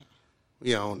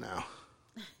We on now.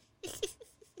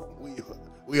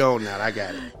 we on now. I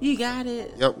got it. You got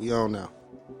it. Yep, we on now.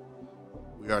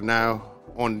 We are now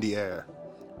on the air.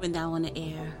 We're now on the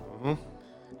air. Mm-hmm.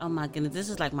 Oh my goodness, this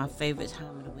is like my favorite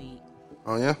time of the week.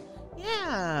 Oh yeah.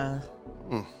 Yeah.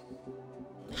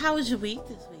 How was your week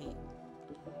this week?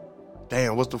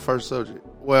 Damn, what's the first subject?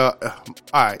 Well,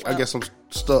 all right. I guess I'm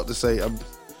stuck to say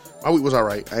my week was all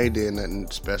right. I ain't did nothing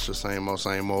special. Same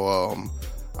old.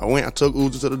 I took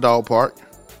Uzi to the dog park.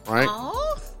 Right. Oh.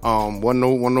 Wasn't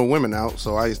no women out,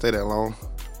 so I didn't stay that long.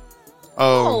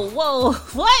 Whoa,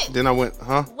 what? Then I went,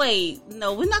 Wait,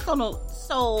 no, we're not gonna.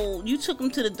 So you took him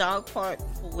to the dog park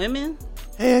for women?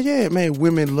 Hell yeah, man.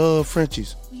 Women love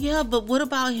Frenchies. Yeah, but what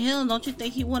about him? Don't you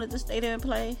think he wanted to stay there and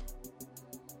play?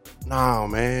 Nah,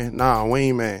 man. Nah, we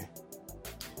ain't man.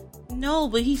 No,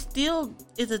 but he still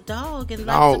is a dog and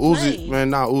Nah, likes to Uzi, play. man.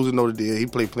 Nah, Uzi know the deal. He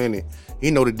play plenty. He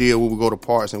know the deal when we go to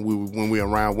parks and when we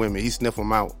around women. He sniff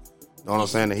them out. Know what I'm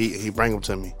saying? He bring them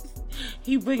to me.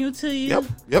 He bring him to you?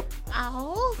 Yep.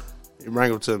 Oh. He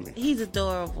bring them to me. He's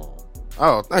adorable.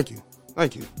 Oh, thank you.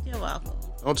 You're welcome.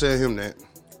 Don't tell him that.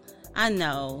 I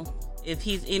know. If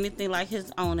he's anything like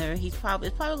his owner, it's probably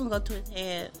gonna go to his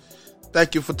head.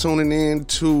 Thank you for tuning in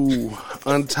to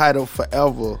Untitled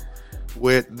Forever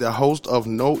with the host of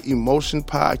No Emotion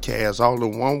Podcast, all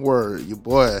in one word, your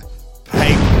boy,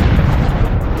 Paper.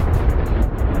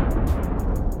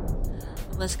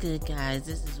 What's good, guys?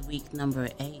 This is week number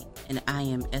 8, and I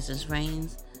am Essence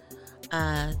Reigns,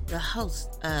 the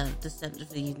host of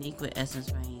Deceptively Unique with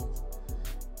Essence Reigns.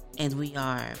 And we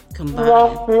are combined.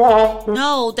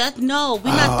 No,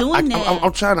 we're not doing that.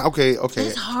 I'm trying to. Okay.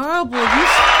 That's horrible.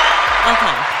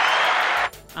 Okay.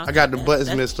 I got the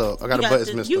buttons mixed up.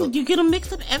 You get them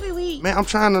mixed up every week. Man, I'm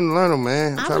trying to learn them,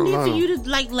 man. I would need for you to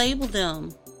label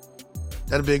them.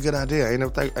 That'd be a good idea. I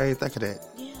ain't think of that.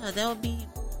 Yeah, that would be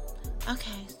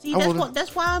okay. See,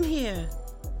 that's why I'm here.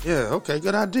 Yeah. Okay.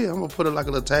 Good idea. I'm gonna put it like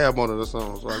a little tab on it or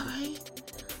something. All right.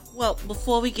 Well,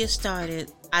 before we get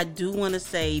started, I do want to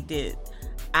say that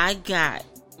I got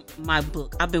my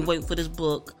book. I've been waiting for this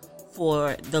book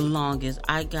for the longest.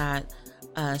 I got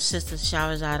Sister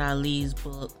Shahrazad Ali's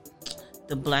book,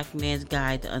 The Black Man's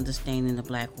Guide to Understanding the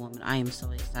Black Woman. I am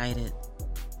so excited.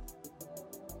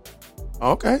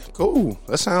 Okay, cool.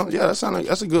 That's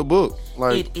a good book.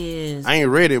 Like, it is. I ain't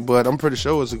read it, but I'm pretty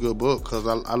sure it's a good book because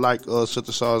I like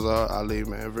Sister Shahrazad Ali,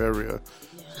 man.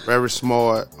 Very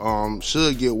smart.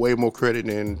 Should get way more credit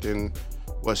than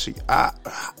what she.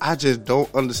 I just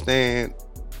don't understand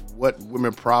what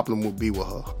women's problem would be with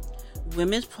her.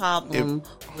 Women's problem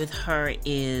with her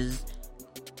is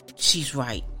she's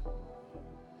right,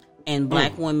 and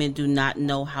black women do not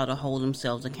know how to hold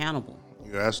themselves accountable.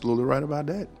 You're absolutely right about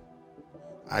that.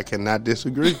 I cannot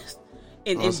disagree.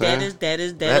 and that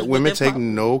is black women take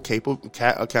no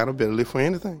accountability for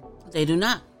anything. They do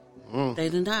not. They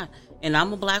do not. And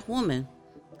I'm a black woman.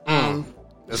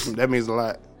 That means a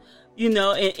lot. You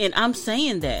know, and I'm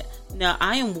saying that. Now,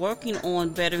 I am working on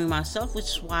bettering myself, which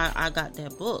is why I got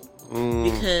that book.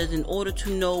 Because in order to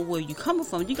know where you're coming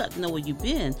from, you got to know where you've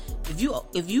been. If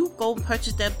you go and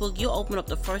purchase that book, you'll open up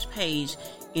the first page,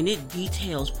 and it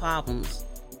details problems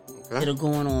that are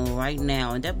going on right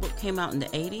now. And that book came out in the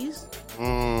 80s.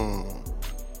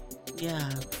 Yeah,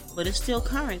 but it's still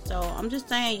current, so I'm just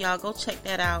saying, y'all, go check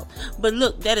that out. But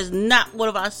look, that is not one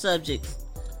of our subjects.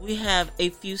 We have a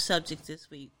few subjects this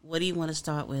week. What do you want to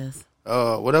start with?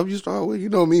 Whatever you start with. You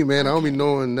know me, man. I don't be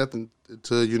knowing nothing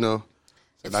until,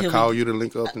 and I call you to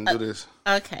link up and do this.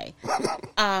 Okay.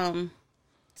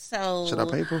 So... Should I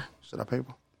paper?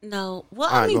 No. Well,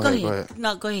 right, go ahead.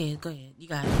 No, go ahead. You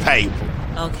got it. Paper.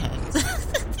 Okay.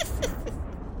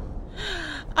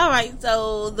 All right,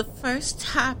 so the first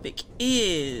topic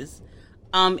is,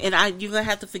 and you're gonna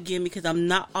have to forgive me because I'm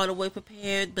not all the way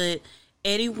prepared, but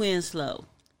Eddie Winslow.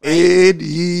 Right?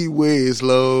 Eddie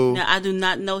Winslow. Now I do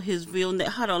not know his real name.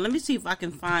 Hold on, let me see if I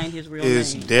can find his real name.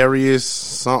 It's Darius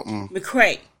something.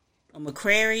 McCray.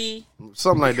 McCrary.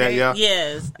 Something like that, yeah.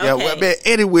 Yes. Okay. Yeah, well, man,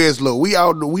 Eddie Winslow. We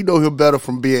know him better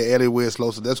from being Eddie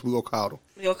Winslow, so that's what we'll call him.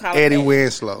 Eddie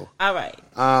Winslow. All right.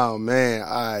 Oh man,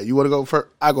 all right. You want to go first?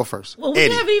 I go first. Well, we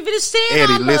haven't even said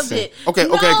Eddie, all listen. of it. Okay,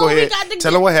 go ahead.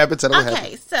 Tell him what happened.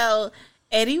 Okay, so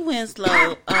Eddie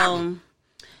Winslow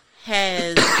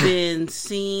has been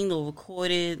seen or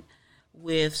recorded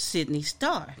with Sydney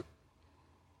Starr,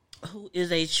 who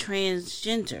is a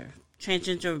transgender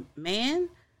man.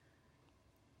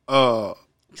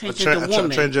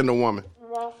 Transgender woman.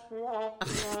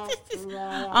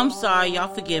 I'm sorry,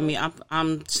 y'all. Forgive me.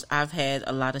 I've had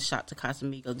a lot of shots of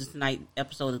Casamigos. This night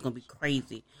episode is gonna be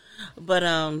crazy. But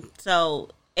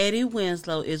so Eddie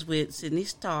Winslow is with Sydney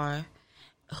Starr,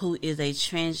 who is a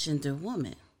transgender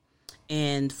woman.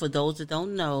 And for those that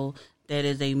don't know, that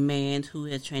is a man who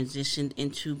has transitioned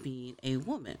into being a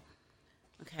woman.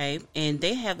 Okay, and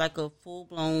they have like a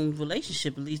full-blown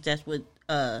relationship. At least that's what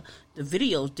the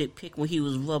videos depict when he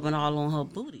was rubbing all on her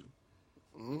booty.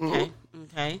 Okay.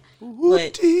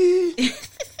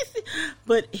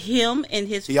 But him and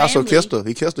his family... He also kissed her.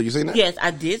 He kissed her. You seen that? Yes, I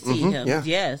did see him.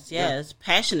 Yeah. Yes.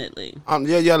 Passionately.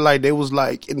 Like they was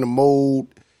like in the mode,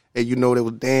 and they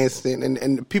was dancing,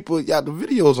 and people, the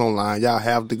videos online, y'all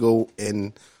have to go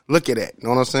and look at that. You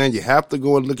know what I'm saying? You have to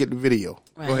go and look at the video.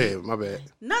 Right. Go ahead, my bad.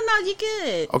 No, you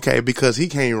good. Okay, because he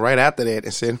came right after that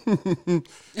and said,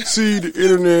 see, the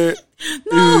internet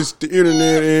is the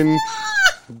internet, and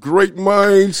great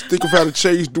minds think of how to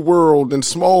change the world, and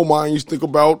small minds think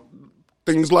about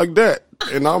things like that.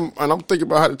 And I'm thinking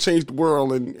about how to change the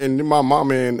world, and then my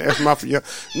mama and ask my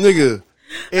nigga,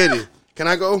 Eddie, can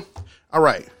I go? All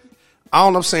right.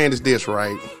 All I'm saying is this,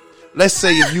 right? Let's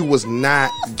say if you was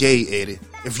not gay, Eddie.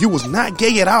 If you was not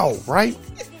gay at all, right?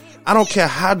 I don't care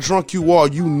how drunk you are,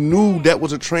 you knew that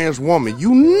was a trans woman.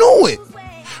 You knew it.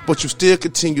 But you still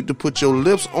continued to put your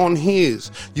lips on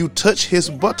his. You touched his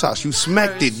buttocks. You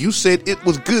smacked it. You said it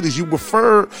was goodies. You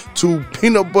referred to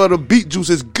peanut butter beet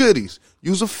juice as goodies. You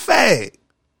was a fag.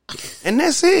 And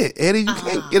that's it, Eddie. You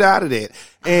can't get out of that.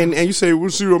 And you say,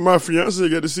 we'll see what my fiance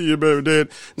got to see your baby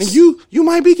dad. Now you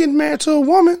might be getting married to a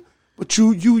woman, but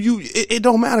it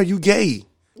don't matter. You gay.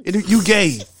 You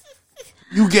gay.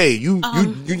 You gay. You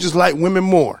just like women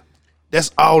more.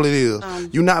 That's all it is.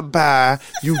 You not bi.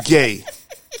 You gay.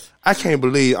 I can't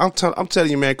believe. I'm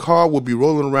telling you, man. Carl will be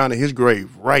rolling around in his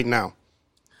grave right now.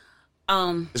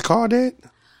 Is Carl dead?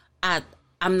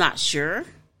 I'm not sure,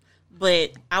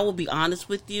 but I will be honest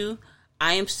with you.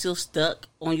 I am still stuck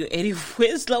on your Eddie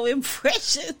Winslow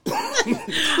impression. What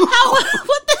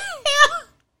the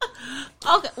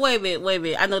hell? Okay, wait a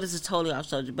minute. I know this is totally off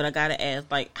subject, but I gotta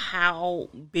ask, like, how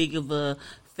big of a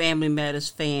Family Matters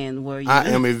fan were you? I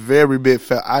am a very big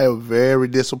fan. I am very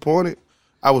disappointed.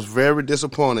 I was very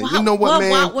disappointed. You know what,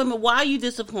 man? Why are you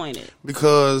disappointed?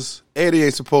 Because Eddie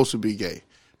ain't supposed to be gay.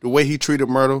 The way he treated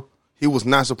Myrtle, he was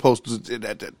not supposed to do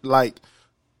that. Like,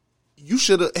 you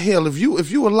should have, hell, if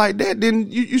you were like that,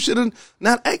 then you should have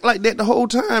not act like that the whole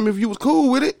time if you was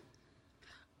cool with it.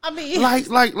 I mean,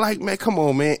 like, man, come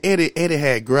on, man. Eddie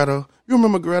had Greta. You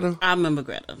remember Greta? I remember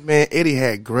Greta. Man, Eddie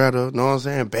had Greta, know what I'm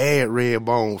saying? Bad red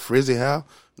bone, frizzy hair,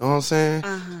 know what I'm saying?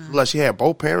 Like, she had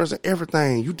both parents and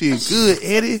everything. You did good,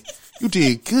 Eddie. You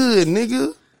did good,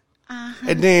 nigga.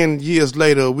 And then years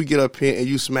later, we get up here and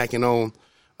you smacking on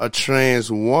a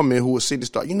trans woman who was Sydney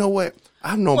Star. You know what?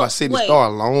 I've known about Sydney Star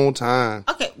a long time.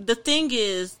 Okay, the thing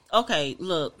is, okay,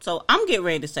 look, so I'm getting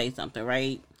ready to say something,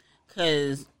 right?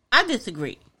 Because I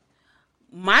disagree.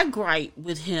 My gripe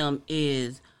with him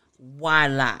is, why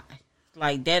lie?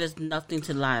 Like, that is nothing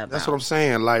to lie about. That's what I'm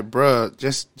saying. Like, bruh,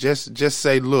 just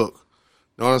say, look.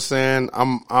 You know what I'm saying?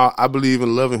 I believe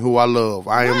in loving who I love.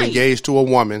 I am engaged to a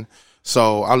woman,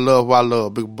 so I love who I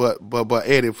love. But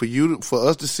Eddie, for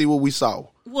us to see what we saw.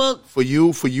 Well, for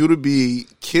you to be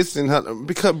kissing her,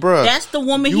 because bruh, that's the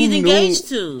woman he's engaged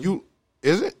to.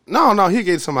 Is it? No, he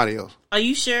gave somebody else. Are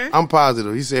you sure? I'm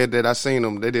positive. He said that I seen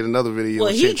him. They did another video.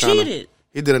 Well, he cheated.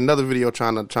 He did another video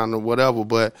trying to whatever.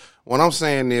 But what I'm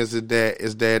saying is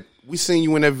that we seen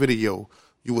you in that video.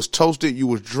 You was toasted. You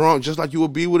was drunk, just like you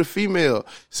would be with a female.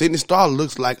 Sydney Star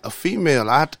looks like a female.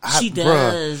 She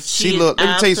does. She look. Let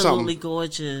me tell you something. Absolutely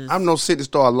gorgeous. I've known Sydney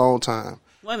Star a long time.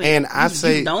 Wait a minute. And I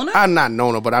say, known her? I'm not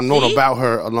known her, but I've known about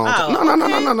her a long time. No.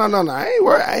 I ain't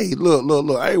worried. Hey,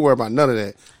 look. I ain't worried about none of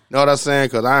that. You know what I'm saying?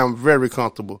 Because I am very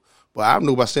comfortable. But I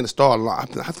knew about Sydney Star a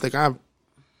lot. I think I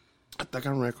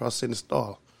ran across Sydney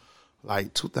Star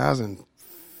like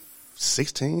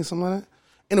 2016, something like that.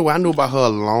 Anyway, I knew about her a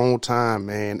long time,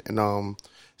 man. And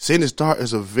Sydney Star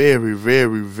is a very,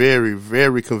 very, very,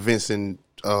 very convincing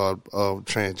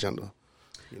transgender.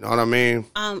 You know what I mean?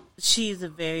 She's a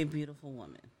very beautiful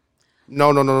woman.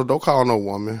 No. Don't call her no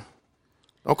woman.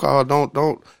 Don't call her.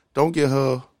 Don't get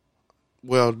her.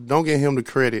 Well, don't give him the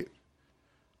credit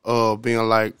of being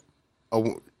like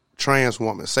a trans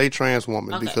woman. Say trans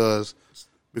woman, okay.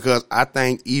 because I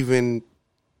think even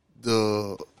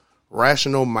the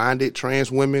rational-minded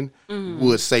trans women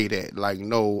would say that. Like,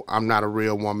 no, I'm not a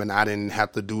real woman. I didn't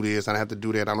have to do this. I didn't have to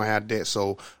do that. I don't have that.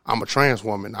 So I'm a trans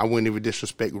woman. I wouldn't even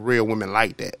disrespect real women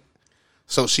like that.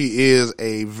 So she is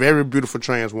a very beautiful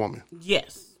trans woman.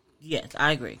 Yes,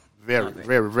 I agree. Very,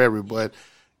 very. But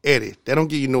Eddie, they don't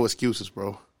give you no excuses,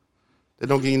 bro. They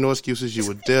don't give you no excuses. You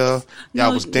were there.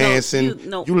 Y'all was dancing.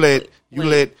 You let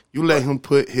him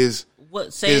put his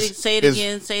What? Say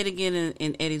it again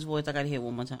in Eddie's voice. I gotta hear it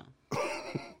one more time.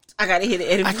 I gotta hear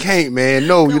the Eddie voice. I can't, man.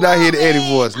 No, you're not hearing the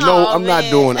Eddie voice. No, I'm not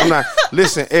doing. I'm not.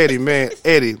 Listen, Eddie, man,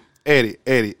 Eddie.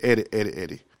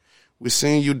 We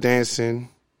seen you dancing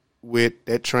with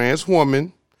that trans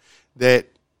woman, that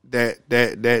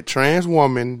trans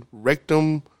woman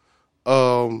rectum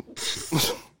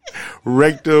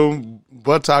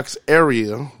buttocks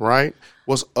area, right,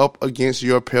 was up against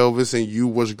your pelvis and you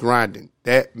was grinding.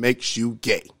 That makes you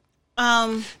gay.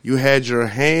 You had your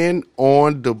hand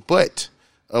on the butt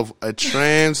of a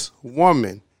trans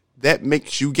woman. That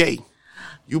makes you gay.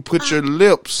 You put your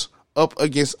lips up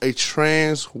against a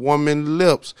trans woman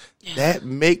lips. That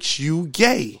makes you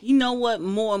gay. You know what?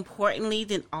 More importantly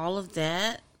than all of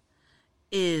that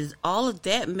is all of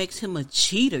that makes him a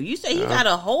cheater. You say he got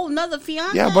a whole nother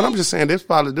fiance. Yeah, but I'm just saying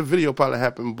the video probably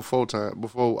happened before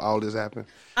all this happened.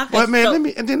 Okay, but man, let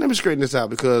me straighten this out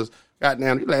because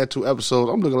goddamn, the last 2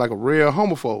 episodes I'm looking like a real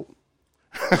homophobe.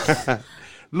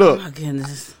 Look, oh my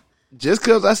goodness. Just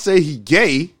because I say he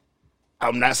gay,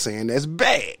 I'm not saying that's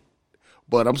bad.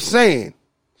 But I'm saying,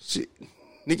 shit,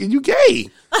 nigga, you gay.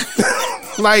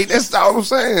 Like, that's all I'm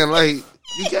saying. Like,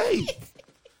 you gay.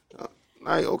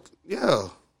 Like, okay, yeah.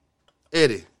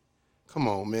 Eddie. Come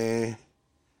on, man.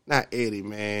 Not Eddie,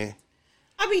 man.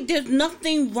 I mean, there's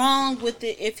nothing wrong with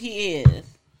it if he is.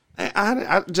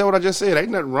 I what I just said.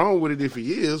 Ain't nothing wrong with it if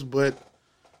he is, but...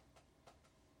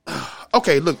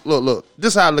 Okay, look.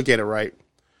 This is how I look at it, right?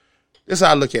 Is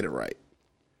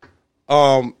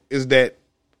that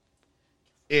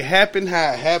it happened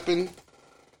how it happened.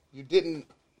 You didn't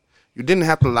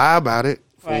have to lie about it.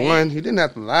 For one, he didn't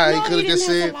have to lie. He could have just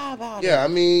said, "Yeah." I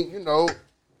mean,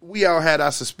 we all had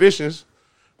our suspicions,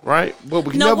 right? But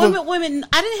we never. Women.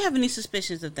 I didn't have any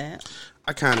suspicions of that.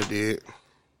 I kind of did.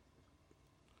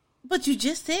 But you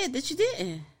just said that you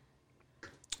didn't.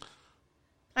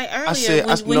 Like earlier, I said,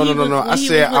 I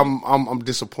said I'm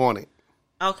disappointed.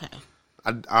 Okay.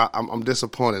 I'm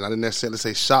disappointed. I didn't necessarily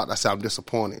say shocked. I said I'm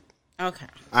disappointed. Okay.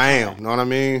 I am. Know what I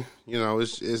mean?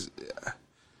 It's.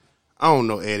 I don't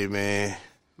know, Eddie, man.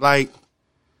 Like,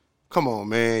 come on,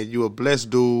 man. You a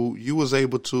blessed dude. You was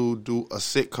able to do a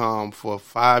sitcom for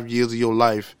 5 years of your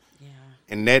life. Yeah.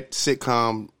 And that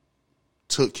sitcom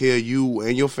took care of you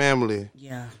and your family.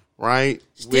 Yeah. Right?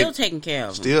 Still taking care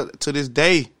of them. Still to this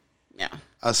day. Yeah.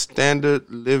 At least standard,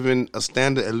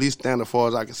 as far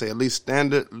as I can say, at least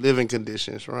standard living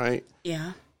conditions, right?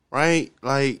 Yeah. Right?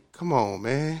 Like, come on,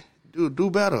 man. Do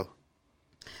better.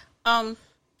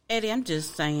 Eddie, I'm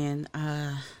just saying,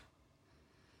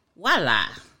 why lie?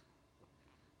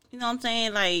 You know what I'm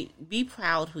saying? Like, be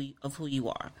proud of who you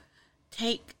are.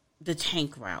 Take the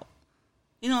Tank route.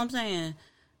 You know what I'm saying?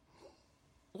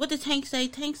 What did Tank say?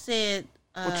 Tank said...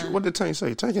 what did Tank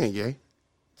say? Tank ain't gay.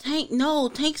 Tank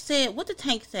said, what did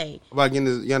Tank say? About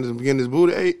getting his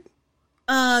booty ate?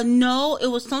 No, it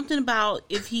was something about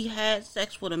if he had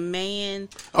sex with a man.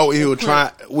 Oh, he would try.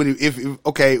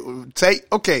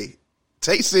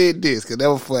 Tate said this because that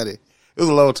was funny. It was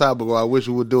a long time ago. I wish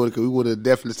we would do it because we would have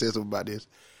definitely said something about this.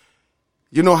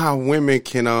 You know how women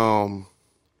can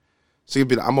she could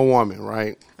be like, I'm a woman,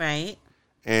 right? Right.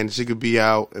 And she could be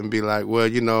out and be like, well,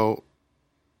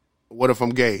 what if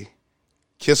I'm gay?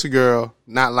 Kiss a girl,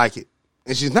 not like it.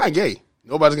 And she's not gay.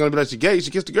 Nobody's going to be like, she's gay.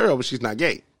 She kissed a girl, but she's not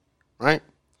gay. Right?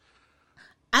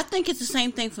 I think it's the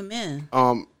same thing for men.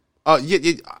 Yeah. I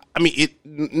mean,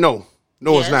 no,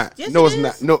 yes. It's not. Yes, no, it's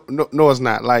is. not. No, it's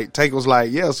not. Like, Tank was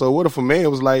like, yeah, so what if a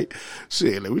man was like,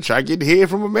 shit, let me try to get the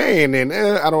head from a man, and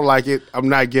I don't like it. I'm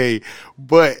not gay.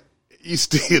 But you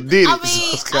still did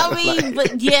it.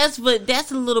 But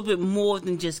that's a little bit more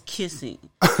than just kissing.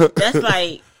 That's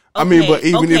like, I mean, but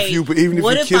even if you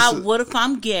kiss what if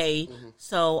I'm gay? Mm-hmm.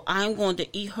 So I'm going to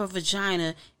eat her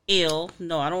vagina. Ill.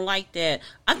 No, I don't like that.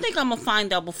 I think I'm gonna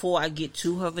find out before I get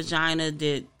to her vagina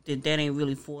that ain't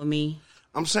really for me.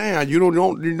 I'm saying you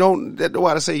don't. That's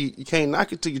why I say you can't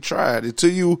knock it till you try it.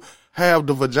 Until you have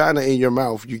the vagina in your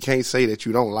mouth, you can't say that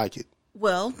you don't like it.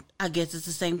 Well, I guess it's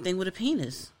the same thing with a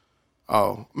penis.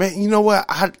 Oh man, you know what?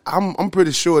 I'm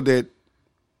pretty sure that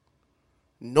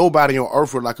nobody on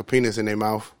earth would like a penis in their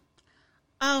mouth.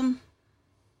 That's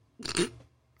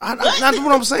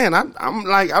what I'm saying. I'm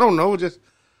like, I don't know, just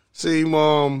seem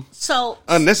so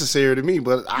unnecessary to me.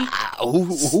 But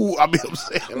who I mean, I'm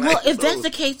saying. Well, if that's the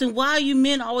case, then why are you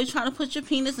men always trying to put your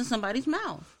penis in somebody's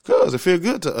mouth? Because it feels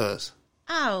good to us.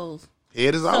 Oh,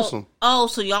 Head is awesome. Oh,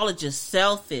 so y'all are just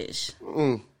selfish.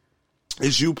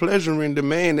 It's you pleasuring the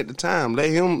man at the time. Let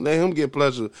him get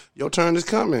pleasure. Your turn is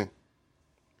coming.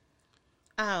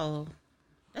 Oh.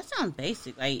 That sounds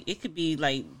basic. Like it could be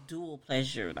like dual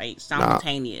pleasure, like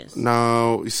simultaneous.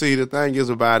 No, you see, the thing is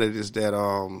about it is that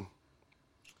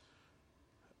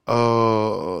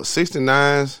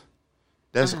 69s.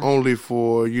 That's only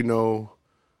for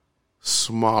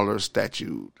smaller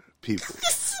statued people.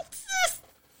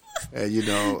 And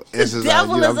it's the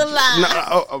devil is a lie.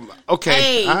 No,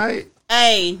 okay, all right.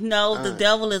 Hey, no, the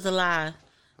devil is a lie.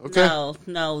 Okay.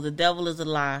 No, the devil is a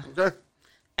lie. Okay.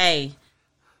 Hey,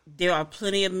 there are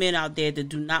plenty of men out there that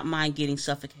do not mind getting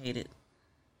suffocated.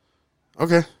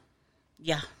 Okay.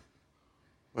 Yeah.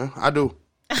 Well, I do.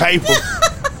 Paper.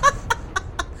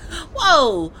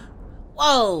 Whoa,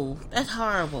 that's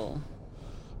horrible.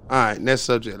 All right, next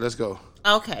subject. Let's go.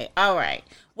 Okay, all right.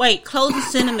 Wait, closing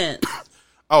sentiments.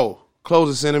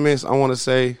 Closing sentiments. I want to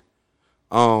say,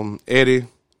 Eddie,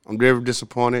 I'm very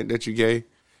disappointed that you gay.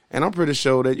 And I'm pretty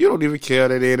sure that you don't even care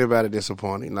that anybody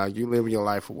disappointed. Like, you living your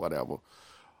life or whatever.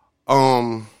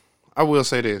 I will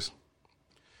say this.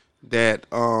 That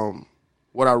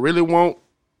what I really want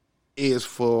is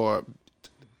for...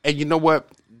 And you know what?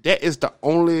 That is the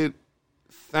only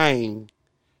thing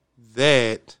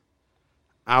that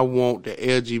I want the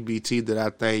LGBT that I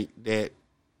think that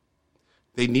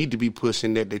they need to be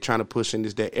pushing, that they're trying to push in,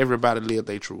 is that everybody live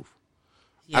their truth.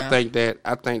 Yeah. I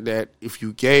think that if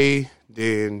you gay,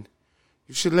 then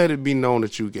you should let it be known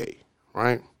that you gay,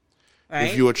 right?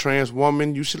 If you're a trans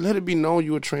woman, you should let it be known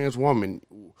you're a trans woman.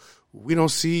 We don't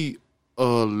see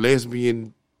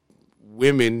lesbian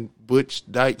women, butch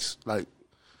dykes, like,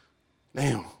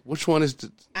 damn, which one is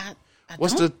the... I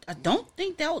don't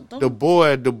think that...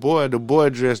 The boy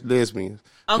dressed lesbians.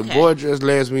 Okay. The boy dressed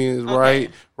lesbians, okay.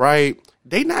 Right?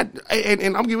 They not...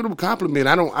 And I'm giving them a compliment.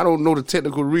 I don't know the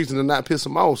technical reason to not piss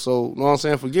them off, so, you know what I'm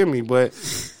saying? Forgive me, but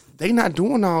they not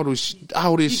doing all this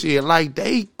shit. Like,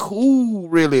 they cool,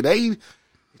 really. They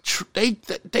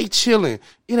chilling.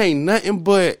 It ain't nothing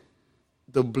but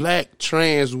the black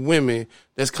trans women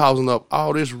that's causing up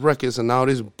all this ruckus and all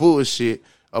this bullshit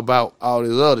about all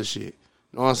this other shit.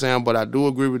 You know what I'm saying? But I do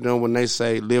agree with them when they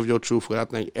say live your truth. Because I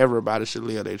think everybody should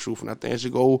live their truth. And I think it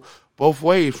should go both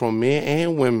ways, from men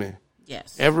and women.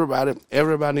 Yes. Everybody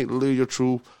need to live your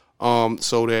truth,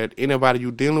 so that anybody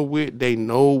you dealing with, they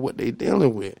know what they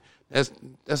dealing with. That's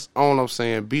all I'm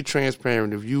saying. Be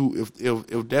transparent.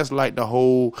 If that's like the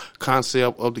whole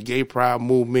concept of the gay pride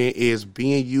movement is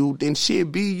being you, then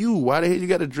shit, be you. Why the hell you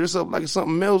got to dress up like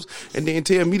something else and then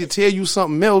tell me to tell you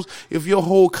something else if your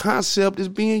whole concept is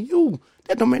being you?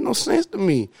 That don't make no sense to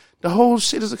me. The whole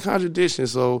shit is a contradiction.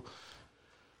 So,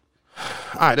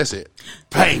 all right, that's it.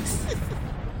 Thanks.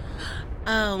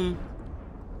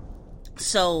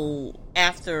 So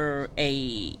after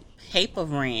a paper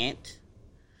rant.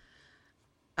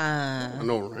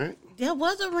 No rant. There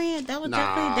was a rant. That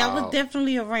was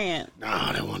definitely a rant. No,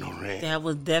 that wasn't no rant. That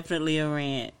was definitely a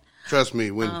rant. Trust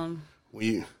me, when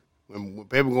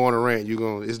people go on a rant, you're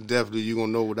gonna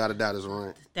know without a doubt it's a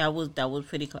rant. That was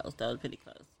pretty close.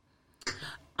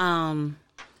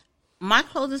 My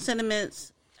closing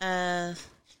sentiments kind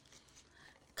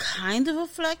of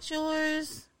reflect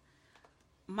yours.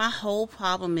 My whole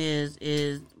problem is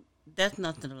that's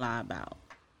nothing to lie about.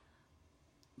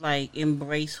 Like,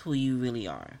 embrace who you really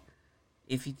are.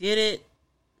 If you did it,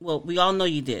 well, we all know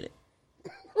you did it.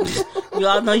 We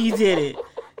all know you did it.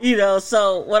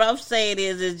 So what I'm saying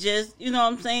is just, what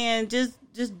I'm saying?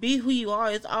 Just be who you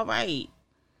are. It's all right.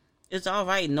 It's all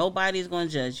right. Nobody's going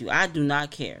to judge you. I do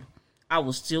not care. I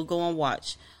will still go and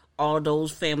watch all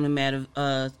those Family Matter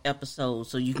episodes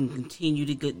so you can continue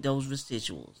to get those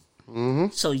residuals. Mm-hmm.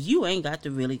 So you ain't got to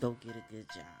really go get a good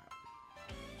job.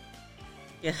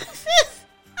 Yes.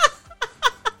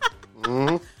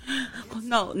 Mm-hmm.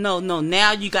 No.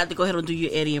 Now you got to go ahead and do your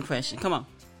Eddie impression. Come on.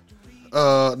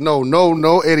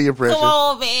 No Eddie impression. Come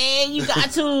on, man. You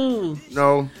got to.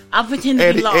 No. I'll pretend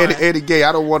to be Laura. Eddie gay.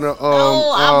 I don't want to.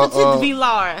 No, I'll pretend to be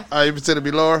Laura. You pretend to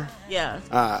be Laura? Yeah. You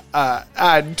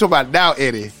talking about now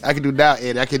Eddie. I can do now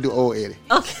Eddie. I can do old Eddie.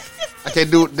 Okay. I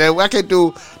can't do the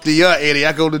young Eddie.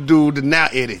 I go to do the now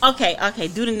Eddie. Okay.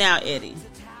 Do the now Eddie.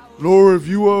 Laura, if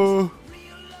you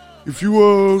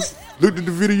looked at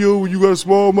the video when you got a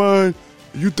small mind,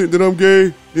 and you think that I'm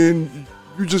gay, then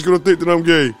you just gonna think that I'm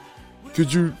gay.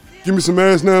 Could you give me some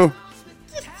ass now?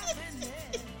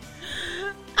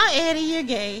 Eddie, you're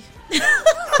gay.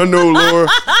 I know, Laura.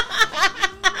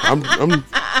 I'm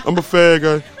a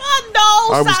fag.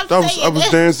 I was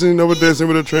dancing. I was dancing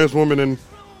with a trans woman, and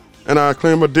I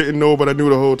claim I didn't know, but I knew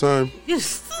the whole time.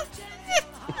 Yes.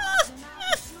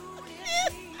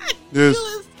 You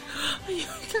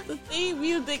got the theme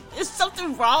music. There's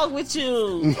something wrong with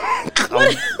you.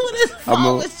 What is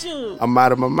wrong with you? I'm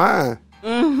out of my mind.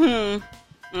 Mm-hmm.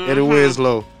 Eddie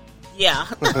Winslow. Yeah.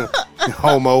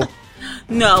 Homo.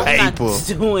 No, Paper. I'm not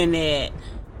doing that.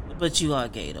 But you are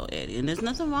gay though, Eddie, and there's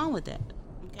nothing wrong with that.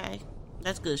 Okay,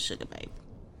 that's good, sugar baby.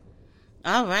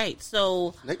 All right,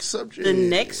 so next subject. The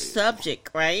next subject,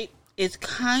 right, is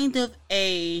kind of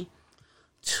a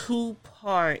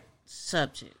 2-part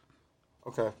subject.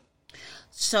 Okay.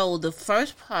 So the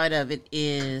first part of it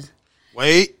is.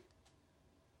 Wait.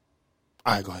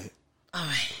 All right, go ahead. All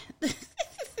right.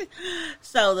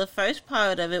 So the first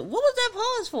part of it, what was that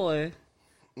pause for?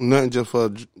 Nothing, just for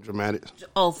dramatics.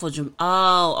 Oh,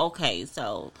 okay.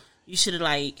 So you should have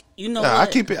what? I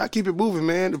keep it moving,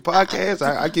 man. The podcast,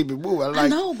 I keep it moving. I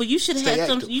know, but you should have had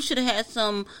active. You should have had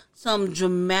some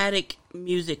dramatic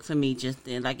music for me just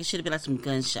then. Like it should have been like some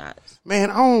gunshots. Man,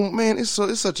 it's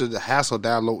such a hassle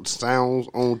download sounds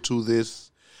onto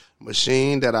this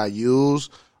machine that I use.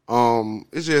 I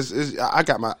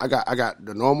got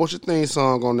the normal shit theme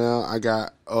song on there. I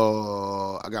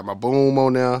got my boom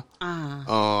on there.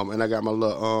 And I got my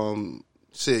little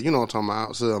shit, you know what I'm talking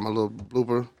about? So my little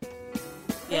blooper.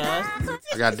 Yeah.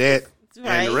 I got that. Right.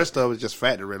 And the rest of it is just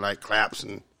factory, like claps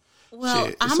and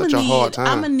shit. It's such a hard time.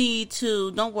 I'm gonna need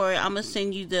to. Don't worry, I'm gonna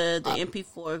send you the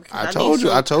MP4. I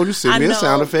told you, send me a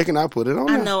sound effect and I put it on.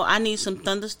 I know. I need some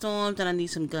thunderstorms and I need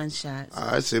some gunshots.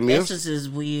 All right, send me. This is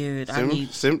weird. Send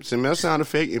me a sound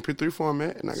effect MP3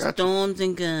 format, and I got storms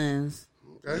and guns.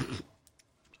 Okay.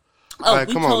 All right,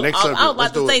 come on. Next subject. I was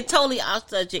about to say totally off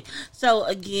subject. So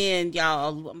again,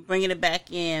 y'all, I'm bringing it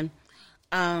back in.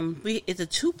 It's a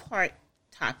 2-part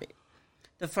topic.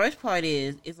 The first part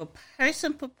is if a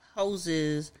person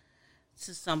proposes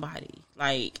to somebody,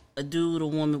 like a dude or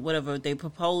woman, whatever, they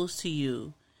propose to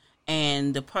you,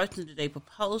 and the person that they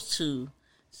propose to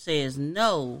says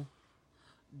no,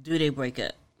 do they break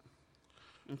up?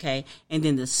 Okay, and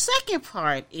then the second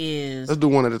part is let's do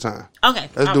one at a time. Okay,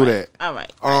 let's do that. All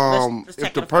right. Let's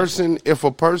if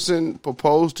a person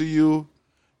proposed to you,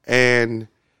 and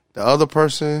the other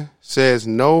person says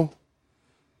no,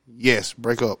 yes,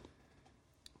 break up.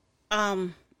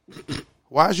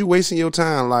 Why is you wasting your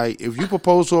time? Like, if you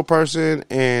propose to a person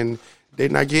and they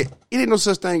not it ain't no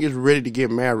such thing as ready to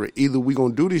get married. Either we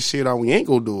gonna do this shit or we ain't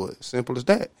gonna do it. Simple as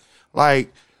that.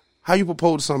 Like, how you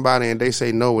propose to somebody and they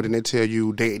say no, and then they tell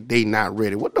you they not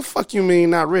ready. What the fuck you mean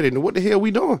not ready? What the hell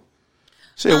we doing?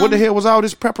 Shit, what the hell was all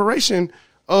this preparation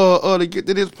to get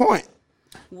to this point?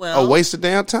 Well, a waste of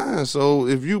damn time. So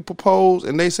if you propose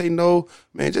and they say no,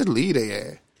 man, just leave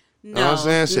their ass. No, you know what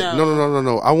I'm saying?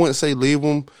 No. I wouldn't say leave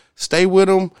them. Stay with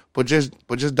them, but just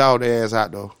dog their ass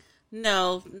out though.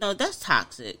 No, that's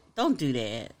toxic. Don't do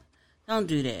that. Don't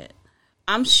do that.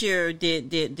 I'm sure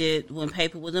that when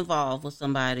paper was involved with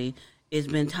somebody, it's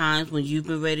been times when you've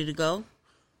been ready to go,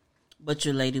 but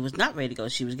your lady was not ready to go.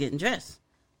 She was getting dressed.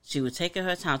 She was taking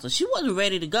her time. So she wasn't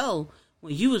ready to go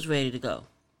when you was ready to go.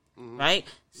 Mm-hmm. Right?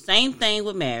 Same thing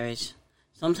with marriage.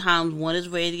 Sometimes one is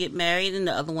ready to get married and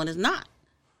the other one is not.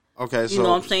 Okay, so you know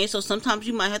what I'm saying? So sometimes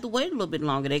you might have to wait a little bit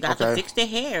longer. They got to fix their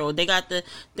hair, or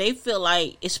they feel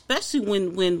like, especially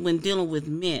when dealing with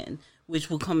men, which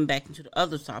will come back into the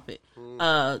other topic.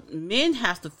 Men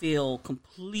have to feel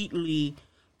completely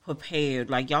prepared.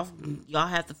 Like y'all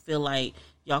have to feel like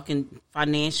y'all can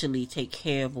financially take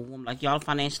care of a woman. Like y'all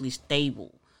financially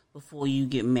stable before you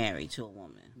get married to a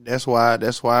woman. That's why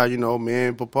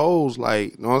men propose.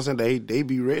 Like, you know what I'm saying? They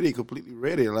be ready, completely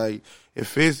ready. Like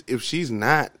if she's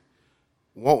not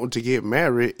wanting to get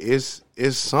married, it's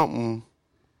something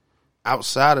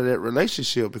outside of that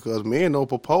relationship, because men don't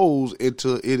propose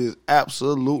until it is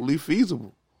absolutely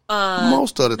feasible.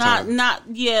 Most of the time. Not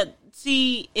yet.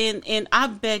 See, and I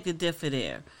beg to differ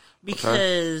there,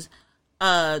 because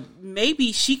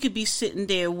maybe she could be sitting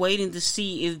there waiting to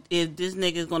see if this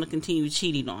nigga is going to continue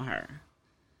cheating on her.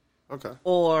 Okay.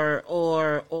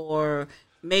 Or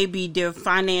maybe their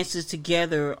finances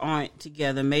together aren't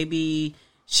together. Maybe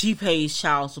she pays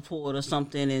child support or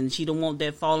something, and she don't want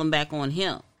that falling back on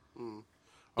him.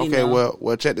 Okay, well,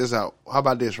 check this out. How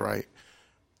about this, right?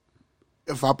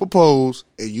 If I propose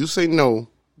and you say no,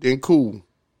 then cool.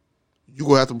 You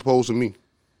gonna have to propose to me.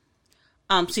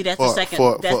 See, that's the second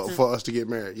for us to get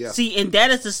married. Yeah. See, and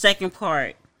that is the second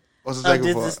part. What's the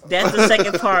second part? That's the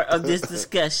second part of this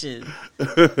discussion.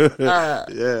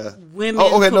 Yeah. Women.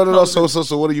 Oh, okay. No.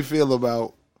 So, what do you feel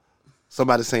about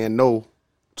somebody saying no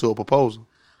to a proposal?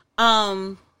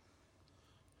 I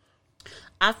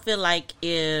feel like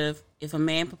if a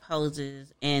man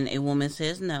proposes and a woman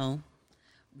says no,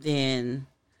 then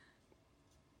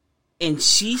and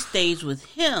she stays with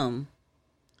him,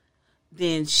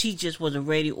 then she just wasn't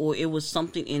ready, or it was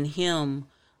something in him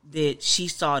that she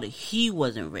saw that he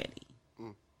wasn't ready.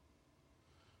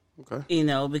 Okay. You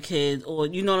know, because, or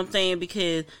you know what I'm saying?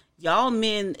 Because y'all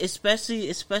men,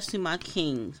 especially my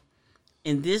kings,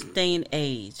 in this day and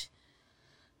age,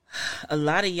 a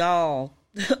lot of y'all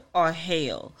are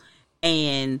hell.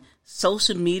 And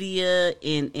social media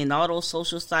and all those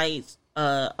social sites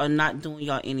are not doing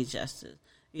y'all any justice.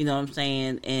 You know what I'm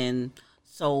saying? And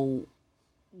so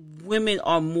women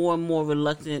are more and more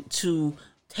reluctant to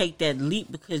take that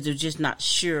leap because they're just not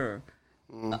sure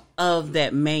of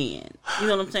that man. You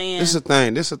know what I'm saying? This is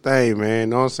a thing, man. You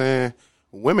know what I'm saying?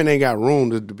 Women ain't got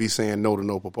room to be saying no to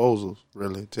no proposals,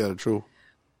 really, to tell the truth.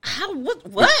 How?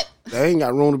 What? They ain't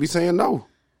got room to be saying no.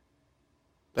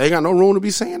 They ain't got no room to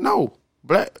be saying no.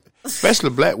 Especially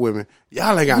black women.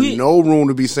 Y'all ain't got no room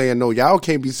to be saying no. Y'all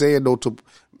can't be saying no to...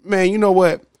 Man, you know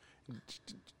what?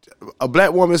 A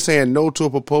black woman saying no to a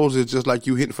proposal is just like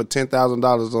you hitting for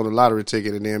 $10,000 on a lottery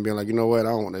ticket and then being like, you know what? I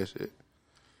don't want that shit.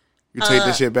 You take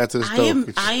this shit back to the store.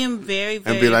 I am very,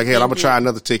 very... And be like, hey, I'm going to try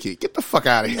another ticket. Get the fuck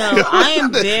out of here. No, I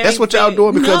am very... That's what y'all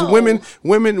doing because no. women,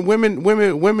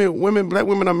 black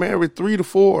women are married 3 to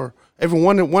 4.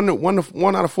 One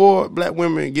out of 4 black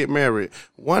women get married.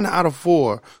 1 out of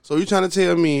 4. So you trying to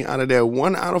tell me out of that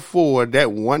 1 out of 4,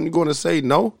 that one going to say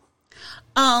no?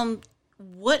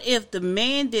 What if the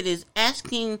man that is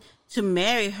asking to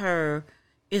marry her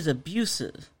is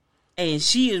abusive? And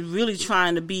she is really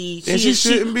trying to be... She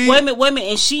shouldn't be. Wait a minute.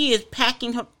 And she is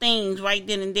packing her things right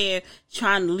then and there,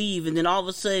 trying to leave. And then all of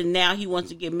a sudden, now he wants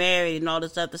to get married and all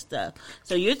this other stuff.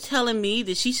 So you're telling me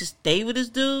that she should stay with this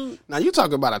dude? Now, you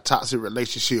talking about a toxic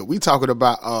relationship. We talking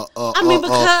about...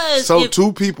 because...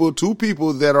 two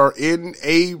people that are in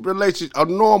a relationship, a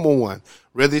normal one.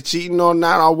 Whether cheating or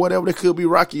not or whatever, they could be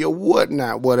rocky or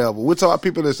whatnot, whatever. We're talking about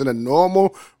people that's in a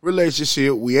normal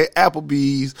relationship. We at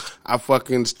Applebee's. I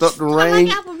fucking stuck the ring.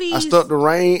 I stuck the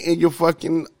ring in your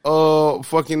fucking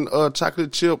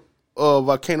chocolate chip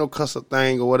volcano custard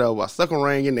thing or whatever. I stuck a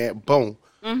ring in that. Boom.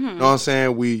 Mm-hmm. Know what I'm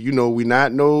saying? We're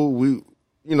not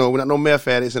no meth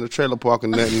addicts in a trailer park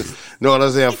and nothing. No,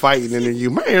 others there fighting and then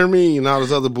you marry me and all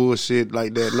this other bullshit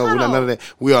like that. No, we're not none of that.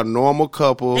 We are a normal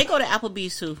couple. They go to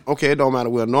Applebee's too. Okay, it don't matter.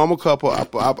 We're a normal couple.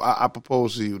 I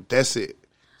propose to you. That's it.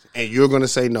 And you're going to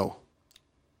say no.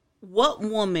 What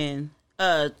woman,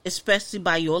 especially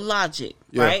by your logic,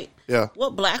 right? Yeah.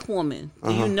 What black woman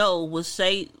do you know will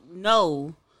say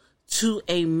no to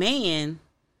a man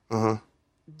that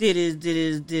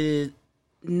is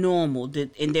normal,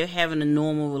 and they're having a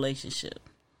normal relationship?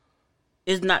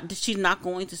 She's not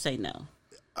going to say no.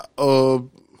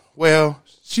 Well,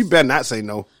 she better not say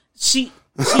no. She's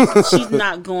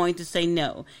not going to say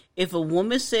no. If a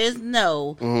woman says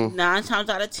no, 9 times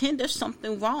out of 10, there's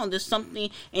something wrong. There's something,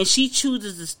 and she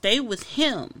chooses to stay with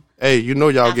him. Hey,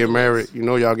 y'all get married.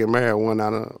 Y'all get married 1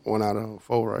 out of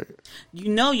 4, right?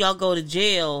 Y'all go to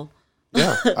jail.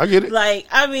 Yeah, I get it.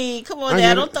 Come on,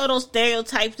 Dad. Don't throw those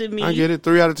stereotypes at me. I get it.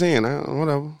 3 out of 10.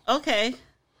 Whatever. Okay. You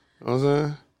know what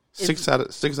I'm saying?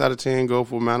 6 out of 10 go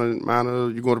for amount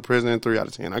of you go to prison, and 3 out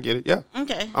of 10. I get it. Yeah.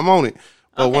 Okay. I'm on it.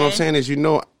 But what I'm saying is,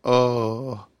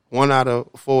 1 out of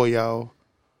 4 y'all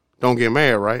don't get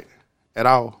married, right? At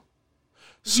all.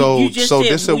 So you just so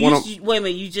said, this is one of wait a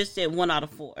minute. You just said 1 out of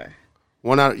 4.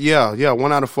 1 out. Yeah.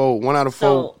 1 out of 4. 1 out of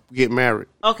 4 get married.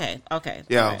 Okay.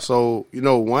 Yeah. Right. So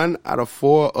 1 out of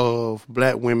 4 of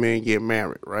black women get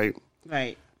married, right?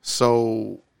 Right.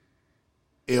 So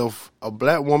if a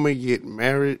black woman get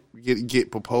married, get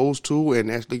proposed to,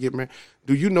 and actually get married,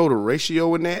 do you know the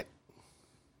ratio in that?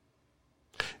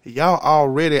 Y'all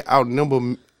already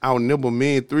outnumber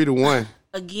men 3 to 1.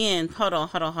 Again, hold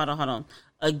on.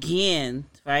 Again,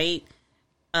 right?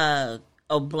 A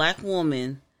black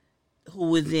woman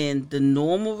who is in the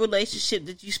normal relationship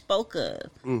that you spoke of,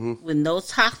 with no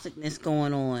toxicness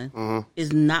going on,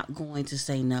 is not going to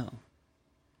say no.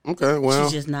 Okay, well,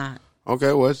 she's just not.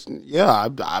 Okay, well, yeah.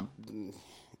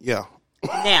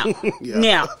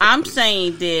 Now, I'm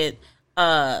saying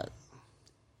that.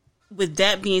 With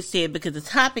that being said, because the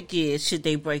topic is, should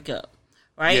they break up,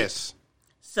 right? Yes.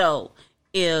 So,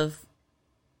 if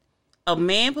a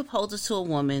man proposes to a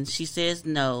woman, she says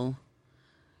no,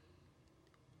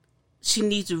 she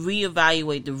needs to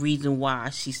reevaluate the reason why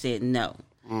she said no.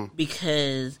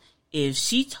 Because if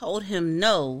she told him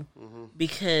no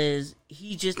because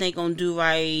he just ain't going to do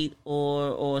right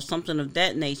or something of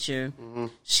that nature,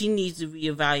 she needs to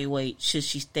reevaluate, should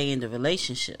she stay in the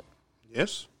relationship.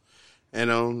 Yes. And,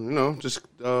 just,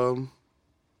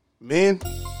 men,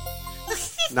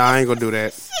 nah, I ain't gonna do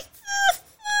that.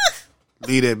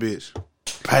 Leave that bitch.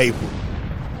 Paper.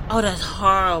 Oh, that's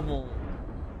horrible.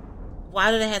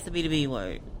 Why did it have to be the B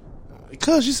word?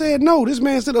 Because she said no. This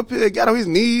man stood up here, got on his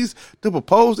knees to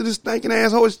propose to this stinking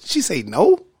asshole. She say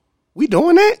no? We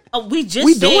doing that? Oh, we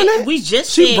doing that? We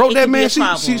just she said broke it that could be man. a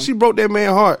problem. She broke that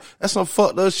man heart. That's some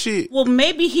fucked up shit. Well,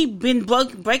 maybe he been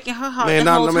breaking her heart. Man,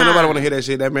 the whole time. nobody want to hear that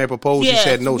shit. That man proposed. Yes. She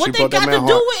said no. What She they broke that got man to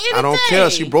do heart. with I don't anything? care.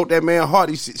 She broke that man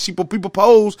heart. She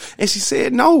proposed and she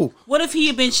said no. What if he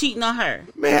had been cheating on her?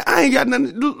 Man, I ain't got nothing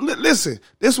to do. Listen,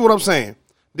 this is what I'm saying.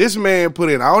 This man put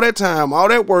in all that time, all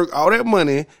that work, all that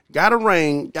money, got a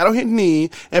ring, got on his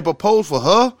knee, and proposed for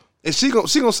her, and she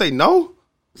gonna say no?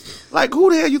 Like, who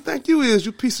the hell you think you is,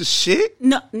 you piece of shit?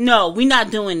 No, we're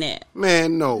not doing that.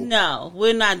 Man, no. No,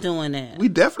 we're not doing that. We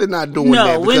definitely not doing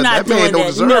that. No, we're not that man doing don't that.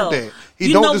 deserve No. that.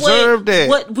 He don't deserve that.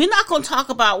 What we're not going to talk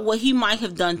about what he might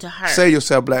have done to her. Say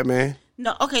yourself, black man.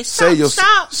 No, okay,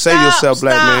 stop, Say yourself,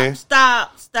 black man.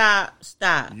 Stop.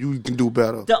 You can do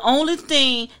better. The only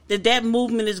thing that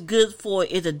movement is good for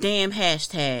is a damn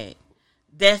hashtag.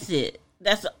 That's it.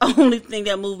 That's the only thing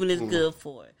that movement is good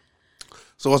for.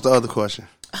 So what's the other question?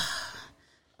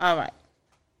 All right.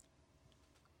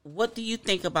 What do you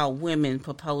think about women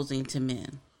proposing to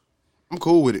men? I'm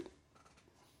cool with it.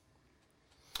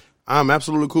 I'm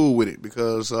absolutely cool with it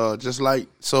because just like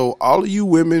all of you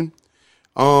women,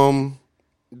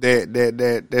 that's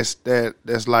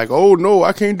like, oh no,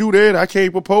 I can't do that. I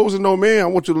can't propose to no man. I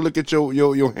want you to look at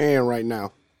your hand right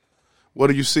now. What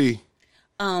do you see?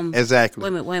 Exactly.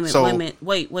 Wait a minute.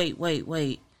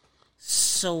 Wait.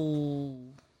 So,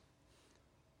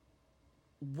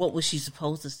 what was she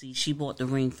supposed to see? She bought the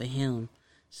ring for him,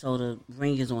 so the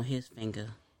ring is on his finger.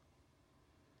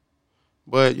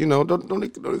 But don't they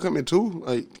come in too?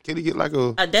 Like, can he get like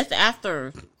a? That's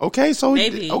after. Okay, so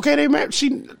maybe. Okay, they married.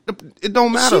 It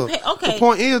don't matter. Okay. The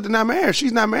point is, they're not married.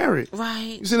 She's not married.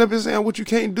 Right. You sitting up here saying what you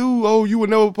can't do. Oh, you were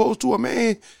never propose to a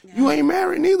man. Yeah. You ain't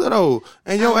married neither though.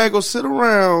 And your ass go sit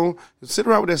around with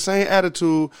that same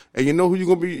attitude. And you know who you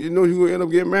gonna be? You know who you gonna end up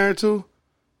getting married to?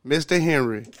 Mr.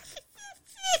 Henry.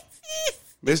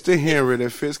 Mr. Henry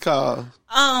that fits cars.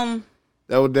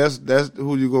 That's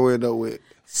who you gonna end up with.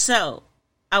 So.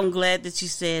 I'm glad that you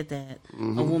said that.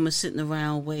 Mm-hmm. A woman sitting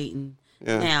around waiting.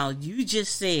 Yeah. Now, you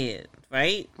just said,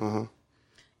 right? Uh-huh.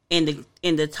 In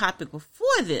the topic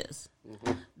before this,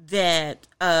 that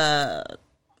a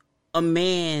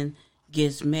man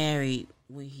gets married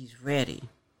when he's ready.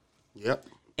 Yep.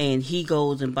 And he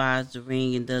goes and buys the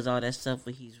ring and does all that stuff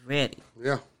when he's ready.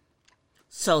 Yeah.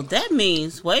 So that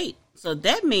means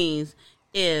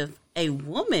if a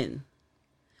woman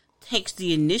takes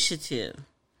the initiative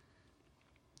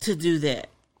to do that,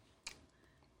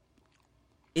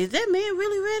 is that man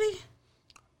really ready?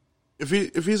 If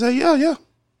he say yeah.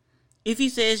 If he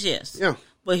says yes. Yeah.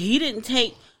 But he didn't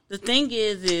take, the thing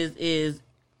is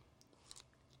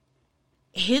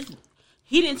he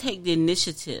didn't take the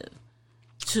initiative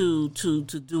to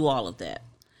do all of that.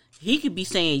 He could be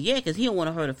saying yeah because he don't want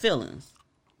to hurt her feelings.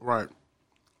 Right.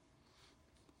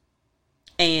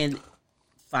 And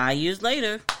 5 years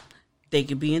later, they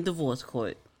could be in divorce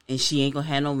court. And she ain't gonna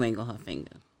have no ring on her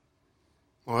finger.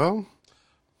 Well,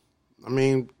 I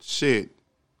mean, shit.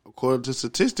 According to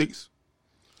statistics,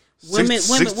 women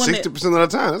 60% of the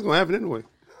time, that's gonna happen anyway.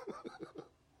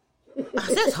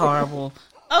 That's horrible.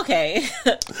 Okay.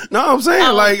 No, I'm saying,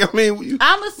 what you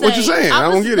saying?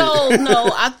 I don't get it. No,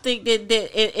 I think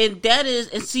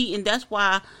and that's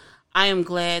why I am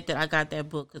glad that I got that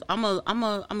book because I'm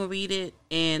a read it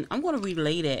and I'm gonna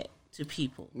relay that to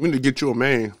people. We need to get you a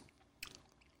man.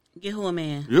 Get who a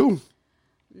man? You.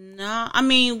 No, I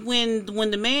mean when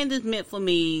the man that's meant for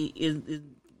me is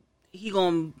he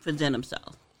gonna present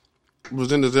himself.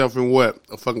 Present himself in what?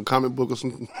 A fucking comic book or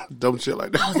some dumb shit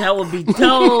like that? Oh, that would be dope.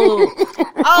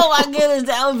 Oh my goodness,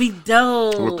 that would be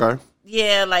dope. Okay.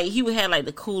 Yeah, like he would have like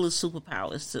the coolest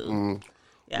superpowers too. Mm.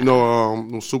 Yeah.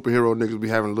 Superhero niggas be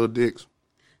having little dicks.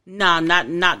 Nah,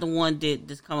 not the one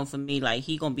that's coming for me. Like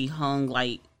he gonna be hung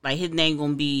like his name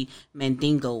gonna be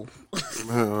Mandingo.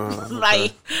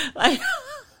 Okay. Like.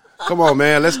 Come on,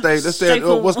 man. Let's stay. What's the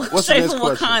next question?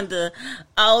 Wakanda.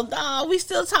 Oh no, we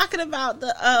still talking about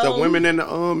the women and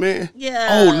the men. Yeah.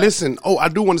 Oh, listen. Oh, I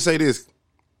do want to say this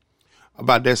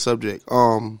about that subject.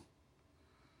 You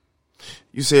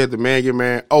said the man get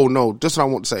married. Oh no, just what I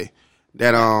want to say.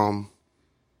 That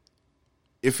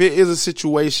if it is a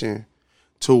situation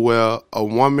to where a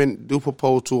woman do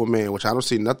propose to a man, which I don't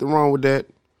see nothing wrong with that.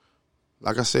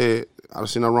 Like I said, I don't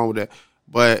see nothing wrong with that.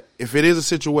 But if it is a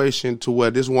situation to where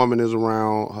this woman is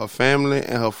around her family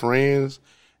and her friends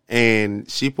and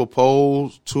she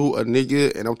proposed to a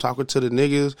nigga and I'm talking to the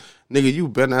niggas, nigga, you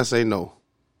better not say no.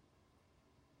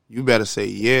 You better say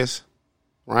yes,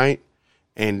 right?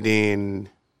 And then,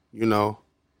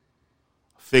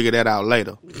 figure that out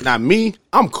later. Now me,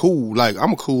 I'm cool. Like,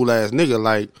 I'm a cool ass nigga.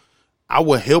 Like, I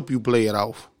would help you play it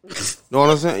off. Know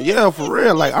what I'm saying? Yeah, for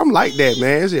real. Like, I'm like that,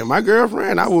 man. Shit, my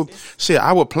girlfriend, I would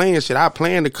plan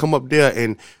to come up there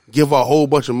and give her a whole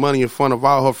bunch of money in front of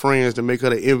all her friends to make her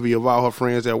the envy of all her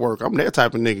friends at work. I'm that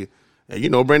type of nigga. And, you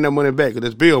know, bring that money back because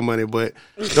it's bill money, but,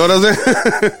 you know what I'm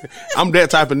saying? I'm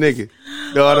that type of nigga.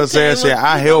 You know what I'm saying? Shit,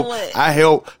 I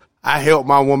help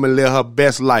my woman live her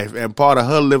best life, and part of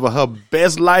her living her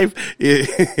best life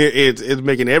is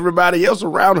making everybody else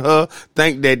around her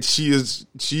think that she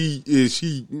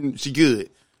good.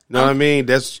 You know what I mean?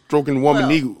 That's stroking woman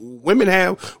ego. Women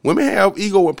have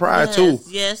ego and pride too.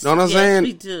 Yes, know what I'm saying?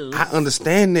 We do. I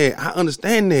understand that.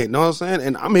 Know what I'm saying?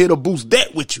 And I'm here to boost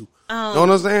that with you. Know what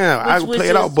I'm saying? I can play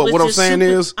it out, but what I'm saying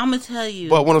is, I'm gonna tell you.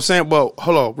 But what I'm saying, hold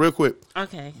on, real quick.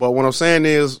 Okay. But what I'm saying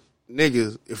is,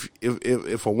 niggas,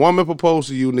 if a woman proposes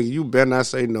to you, nigga, you better not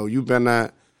say no. You better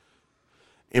not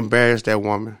embarrass that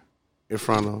woman in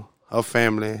front of her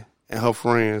family and her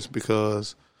friends,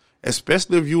 because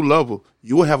especially if you love her,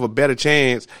 you will have a better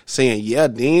chance saying yeah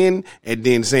then and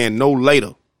then saying no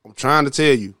later. I'm trying to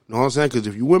tell you. Know what I'm saying? Because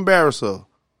if you embarrass her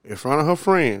in front of her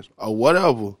friends or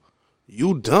whatever,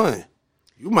 you done.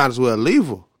 You might as well leave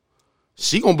her.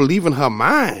 She gonna believe in her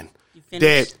mind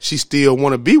that she still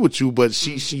want to be with you, but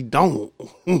she don't,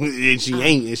 and she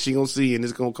ain't, and she gonna see, and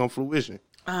it's gonna come fruition.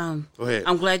 Go ahead.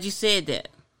 I'm glad you said that,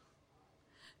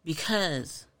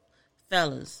 because,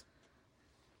 fellas,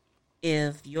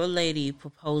 if your lady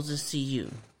proposes to you,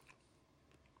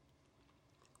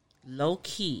 low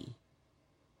key,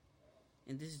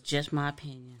 and this is just my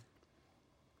opinion,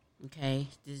 okay?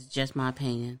 This is just my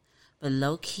opinion, but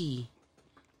low key,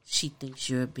 she thinks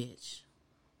you're a bitch.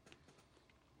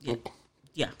 Yeah.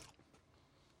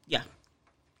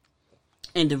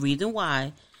 And the reason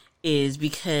why is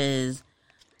because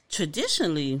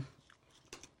traditionally,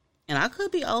 and I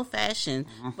could be old fashioned,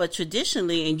 but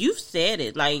traditionally, and you've said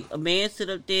it, like a man sit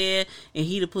up there and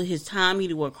he'd put his time,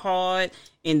 he'd work hard,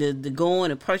 and the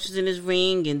going and purchasing his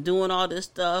ring and doing all this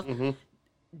stuff. Mm-hmm.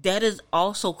 That is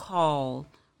also called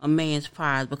a man's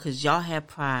pride, because y'all have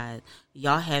pride,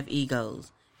 y'all have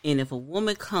egos. And if a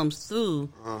woman comes through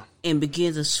and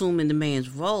begins assuming the man's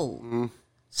role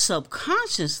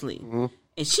subconsciously,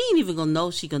 and she ain't even gonna know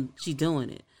she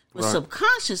doing it, but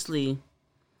subconsciously,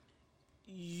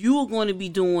 you're going to be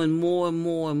doing more and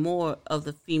more and more of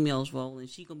the female's role, and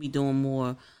she gonna be doing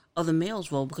more of the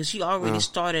male's role, because she already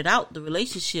started out the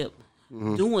relationship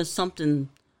doing something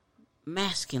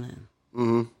masculine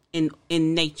in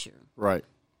nature. Right.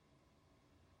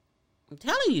 I'm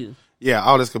telling you. Yeah,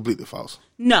 all that's completely false.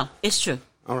 No, it's true.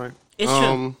 All right. It's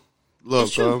true. Look,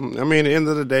 it's true. I mean, at the end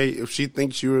of the day, if she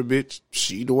thinks you're a bitch,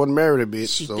 she the one married a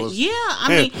bitch.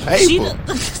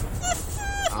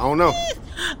 I don't know.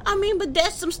 I mean, but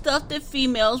that's some stuff that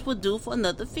females would do for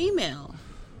another female.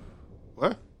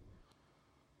 What?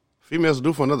 Females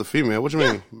do for another female? What you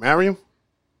mean? Marry him?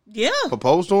 Yeah.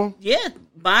 Propose to him? Yeah.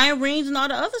 Buying rings and all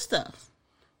the other stuff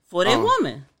for their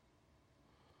woman.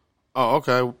 Oh,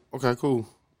 okay. Okay, cool.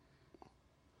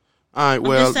 All right,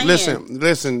 well,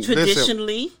 listen.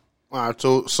 Traditionally. All right,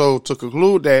 so to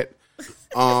conclude that,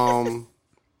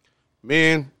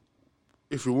 men,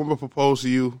 if your woman proposes to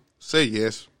you, say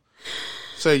yes.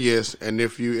 Say yes. And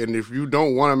if you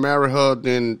don't want to marry her,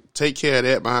 then take care of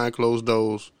that behind closed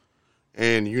doors.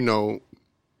 And, you know,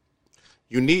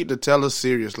 you need to tell her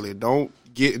seriously. Don't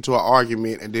get into an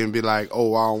argument and then be like,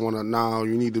 oh, I don't want to. No,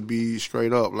 you need to be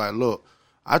straight up. Like, look,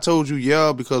 I told you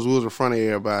yeah because we was in front of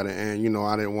everybody, and, you know,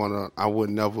 I would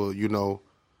never, you know,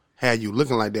 have you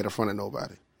looking like that in front of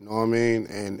nobody. You know what I mean?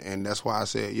 And that's why I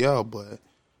said yeah, but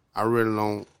I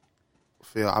really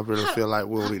feel like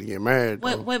we don't need to get married.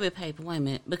 Wait a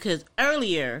minute. Because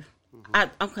earlier,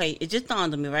 it just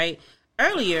dawned on me, right?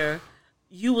 Earlier,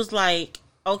 you was like,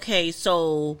 okay,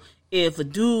 so if a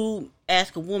dude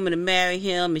ask a woman to marry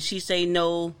him and she say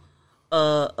no,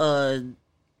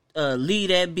 leave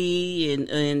that be, and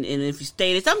if you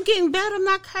stay there, so I'm getting better. I'm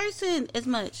not cursing as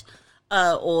much.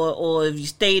 Or if you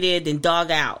stay there, then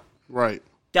dog out. Right.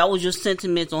 That was your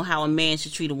sentiments on how a man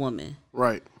should treat a woman.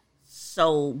 Right.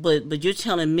 So, but you're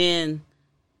telling men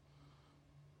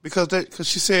because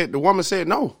she said, the woman said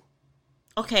no.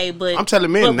 Okay, but I'm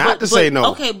telling men not to say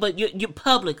no. Okay, but you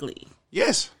publicly.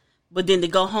 Yes. But then to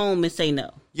go home and say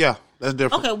no. Yeah, that's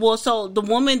different. Okay, well, so the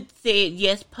woman said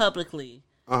yes publicly.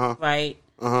 Right.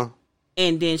 And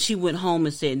then she went home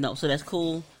and said no. So that's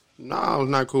cool. No, it's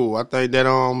not cool. I think that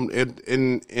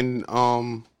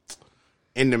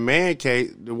in the man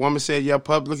case, the woman said yeah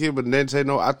publicly, but then said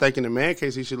no. I think in the man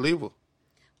case, he should leave her.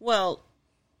 Well,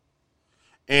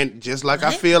 and just like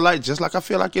I feel like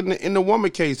in the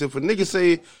woman case, if a nigga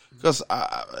say, because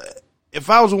if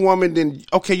I was a woman, then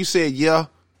okay, you said yeah,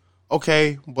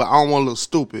 okay, but I don't want to look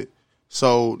stupid.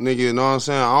 So, nigga, you know what I'm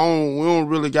saying? We don't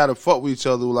really got to fuck with each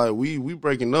other. Like, we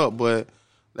breaking up, but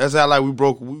that's how, like,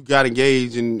 we got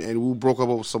engaged and we broke up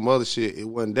over some other shit. It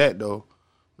wasn't that, though. You know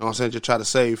what I'm saying? Just try to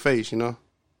save face, you know?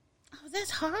 Oh,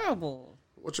 that's horrible.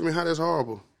 What you mean, how that's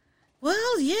horrible?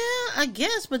 Well, yeah, I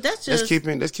guess, but that's just...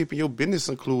 That's keeping your business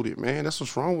included, man. That's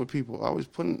what's wrong with people. Always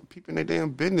putting people in their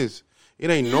damn business. It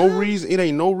ain't no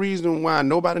reason why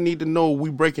nobody need to know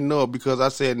we breaking up because I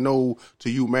said no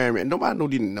to you marrying. Nobody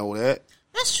didn't know that.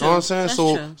 That's true. You know what I'm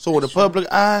saying? So in the public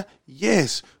eye,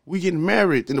 yes, we getting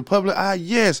married. In the public eye,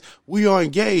 yes, we are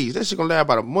engaged. That shit gonna last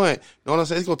about a month. You know what I'm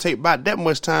saying? It's gonna take about that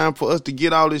much time for us to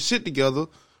get all this shit together,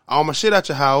 all my shit out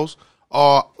your house,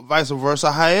 or vice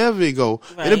versa, however it go.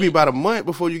 Right. It'll be about a month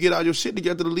before you get all your shit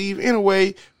together to leave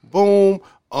anyway. Boom.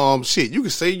 Shit, you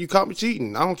can say you caught me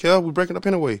cheating. I don't care. We're breaking up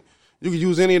anyway. You can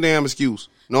use any damn excuse.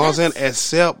 You know what I'm saying?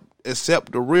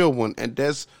 Except the real one, and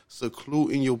that's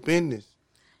secluding your business.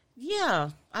 Yeah.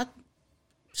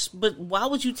 But why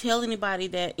would you tell anybody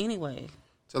that anyway?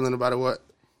 Tell anybody what?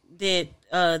 That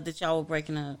y'all were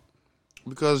breaking up.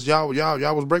 Because y'all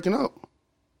was breaking up.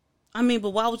 I mean,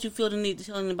 but why would you feel the need to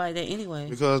tell anybody that anyway?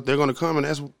 Because they're gonna come and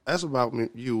ask about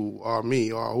you or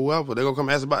me or whoever. They're gonna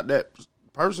come ask about that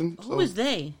person. Who is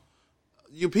they?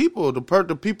 You people, the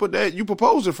people that you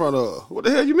proposed in front of. What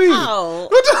the hell you mean? Oh.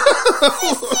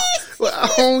 Well,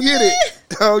 I don't get it.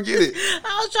 I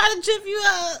was trying to trip you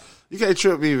up. You can't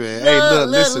trip me, man. Look,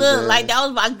 listen, man. Like that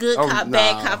was my good cop,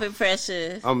 bad cop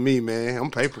impression. I'm me, man. I'm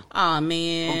paper. Oh,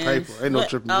 man. I'm paper. Ain't no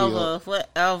tripping me up.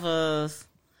 Whatever.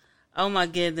 Oh, my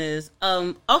goodness.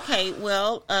 Okay,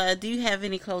 well, do you have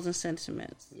any closing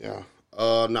sentiments? Yeah.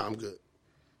 No, I'm good.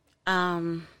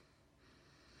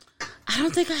 I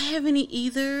don't think I have any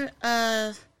either.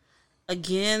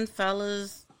 Again,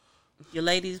 fellas, if your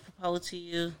ladies propose to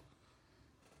you,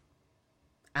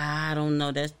 I don't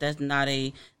know. That's not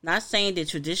saying that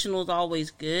traditional is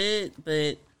always good,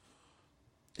 but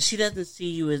she doesn't see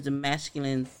you as the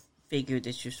masculine figure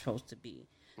that you're supposed to be,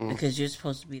 because you're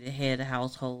supposed to be the head of the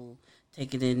household,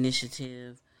 taking the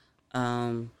initiative,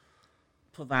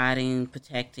 providing,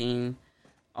 protecting,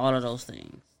 all of those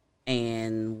things.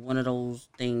 And one of those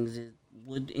things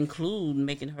would include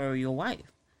making her your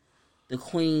wife, the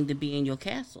queen to be in your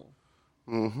castle.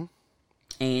 Mm-hmm.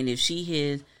 And if she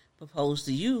has proposed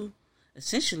to you,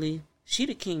 essentially, she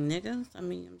the king, nigga. I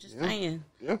mean, I'm just saying.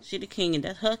 Yeah. She the king, and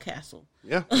that's her castle.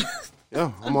 Yeah.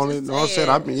 Yeah. I'm on it. I said,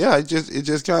 it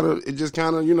just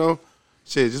kind of, you know,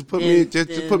 shit. Just put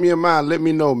me in mind. Let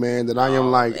me know, man, that I am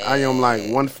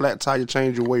like one flat tire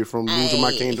change away from losing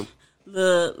my kingdom.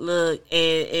 Look,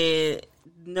 and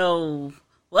no,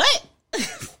 what?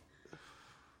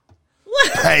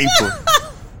 What? Paper.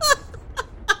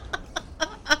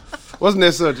 Wasn't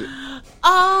that subject?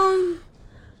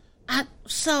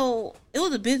 So it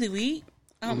was a busy week.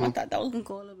 I thought that was gonna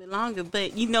go a little bit longer,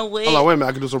 but you know what? Hold on, wait a minute.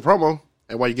 I can do some promo,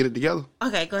 and while you get it together.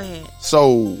 Okay, go ahead.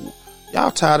 So, y'all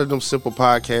tired of them simple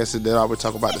podcasts that always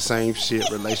talk about the same shit,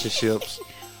 relationships,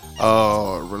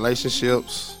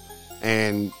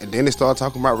 and then they start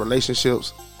talking about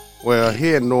relationships. Well,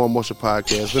 here at No Emotion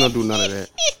Podcast, we don't do none of that.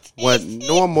 What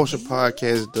No Emotion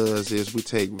Podcast does is we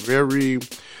take very,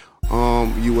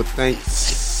 you would think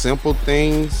simple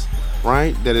things,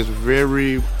 right? That is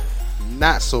very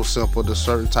not so simple to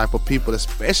certain type of people,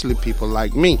 especially people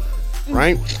like me,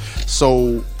 right?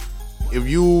 So if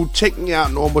you check me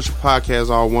out, No Emotion Podcast,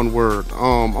 all one word.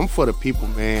 I'm for the people,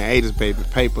 man. 80s baby,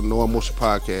 paper, No Emotion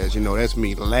Podcast. You know, that's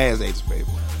me, the last 80s baby.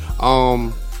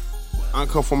 I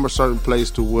come from a certain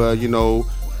place to where, you know,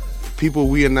 people,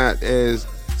 we are not as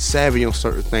savvy on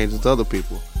certain things as other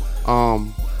people.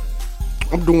 I'm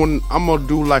gonna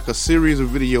do like a series of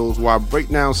videos where I break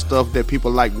down stuff that people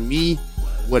like me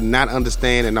would not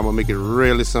understand, and I'm gonna make it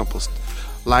really simple.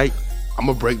 Like, I'm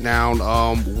gonna break down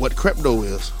what crypto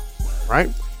is, right?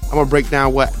 I'm gonna break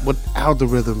down what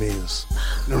algorithm is,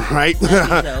 right?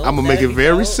 I'm gonna make it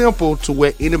very simple to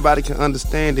where anybody can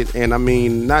understand it. And I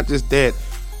mean, not just that,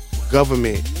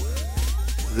 government,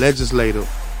 legislative.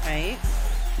 Right.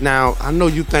 Now, I know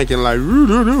you thinking like, who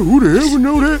the hell would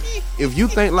know that? If you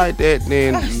think like that,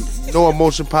 then No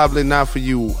Emotion probably not for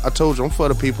you. I told you, I'm for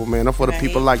the people, man. I'm for the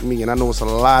people like me, and I know it's a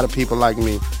lot of people like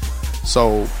me.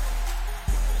 So,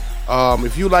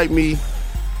 if you like me,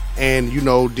 and you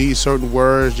know these certain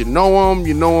words, you know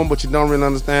them, but you don't really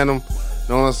understand them.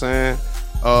 Know what I'm saying?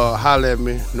 Holla at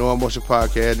me, No Emotion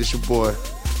Podcast. This your boy,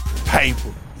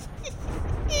 Paper.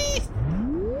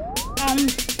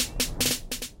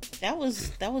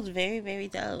 That was very, very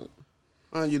dope.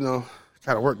 You know,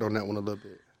 kind of worked on that one a little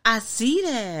bit. I see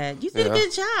that. You did a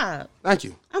good job. Thank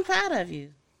you. I'm proud of you.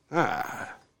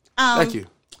 Thank you.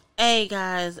 Hey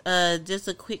guys, just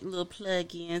a quick little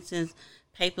plug in since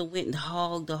Paper went and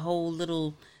hogged the whole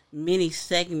little mini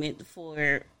segment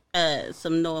for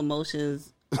some No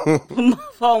Emotions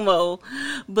FOMO.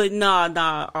 But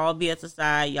nah, all BS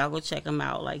aside, y'all go check him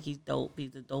out. Like, he's dope.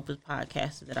 He's the dopest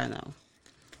podcaster that I know.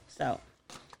 So,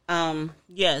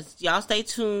 yes, y'all stay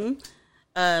tuned.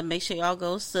 Make sure y'all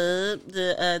go sub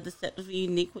the Deceptively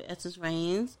Unique with Essence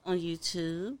Reigns on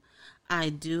YouTube. I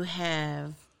do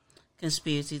have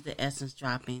Conspiracies of Essence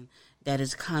dropping that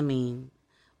is coming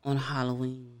on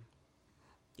Halloween.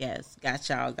 Yes, got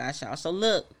y'all. So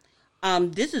look,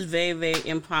 this is very, very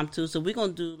impromptu. So we're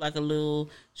gonna do like a little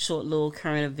short little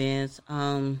current events.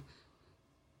 You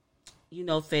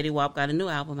know, Fetty Wap got a new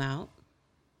album out.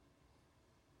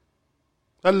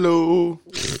 Hello.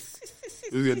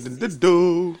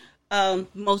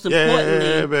 Most importantly,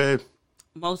 yeah, babe.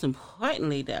 Most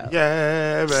importantly, though,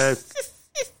 yeah, babe.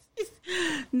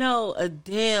 No,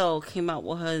 Adele came out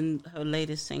with her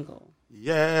latest single.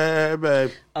 Yeah,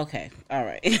 babe. Okay, all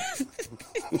right.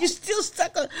 You still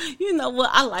stuck on. You know what?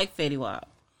 I like Fetty Wap.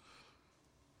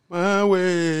 My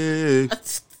way.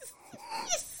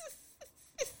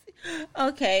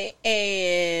 Okay,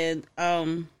 and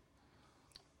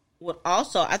what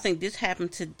also I think this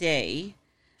happened today.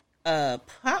 A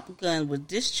prop gun was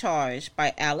discharged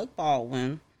by Alec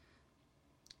Baldwin.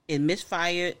 It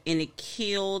misfired and it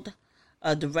killed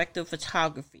a director of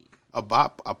photography. A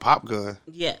pop gun?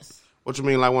 Yes. What you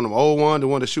mean, like one of them old ones, the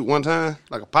one to shoot one time?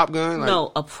 Like a pop gun? Like,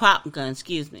 no, a prop gun,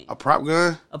 excuse me. A prop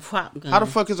gun? A prop gun. How the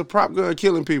fuck is a prop gun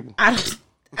killing people? I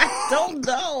don't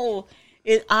know.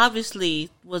 It obviously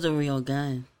was a real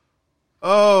gun.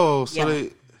 Oh, so yeah.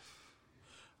 they...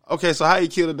 Okay, so how he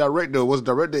killed the director? Was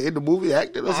the director in the movie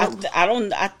acting or something?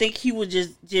 I think he was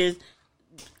just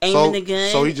aiming the gun.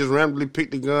 So he just randomly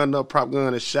picked the gun up, prop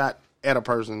gun, and shot at a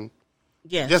person.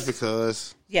 Yes. Just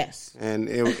because. Yes. And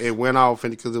it went off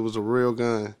because it was a real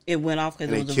gun. It went off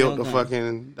because it was a real real gun. And killed the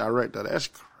fucking director. That's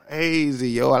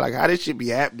crazy, yo. Like, how this shit be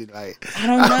happening? Like, I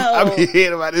don't know. I be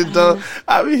hearing about this stuff.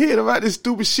 I be hearing about this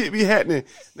stupid shit be happening.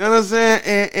 You know what I'm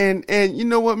saying? And you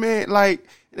know what, man? Like,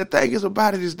 the thing is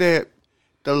about it is that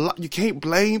you can't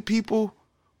blame people,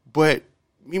 but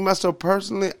me, myself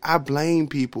personally, I blame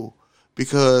people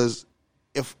because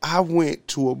if I went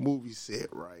to a movie set,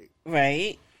 right?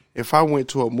 Right. If I went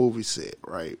to a movie set,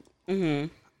 right? Mm-hmm.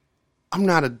 I'm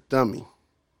not a dummy.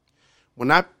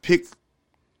 When I pick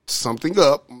something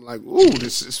up, I'm like, ooh,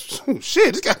 this is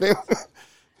shit. This goddamn,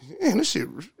 man, this shit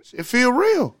feel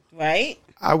real. Right.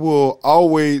 I will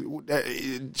always,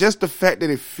 just the fact that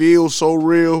it feels so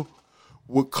real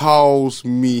would cause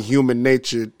me human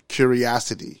nature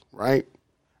curiosity, right?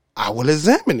 I will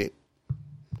examine it.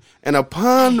 And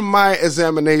upon my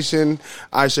examination,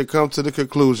 I should come to the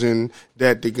conclusion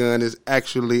that the gun is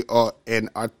actually an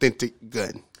authentic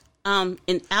gun.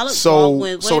 And Alex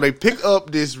Baldwin... So they pick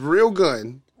up this real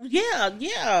gun. Yeah.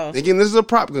 Thinking this is a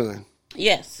prop gun.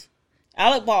 Yes.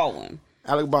 Alec Baldwin.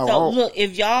 So look,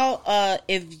 if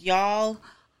y'all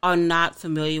are not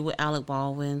familiar with Alec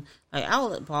Baldwin, like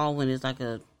Alec Baldwin is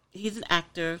he's an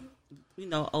actor, you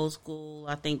know, old school.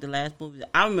 I think the last movie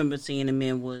I remember seeing him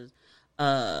in was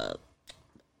Dr.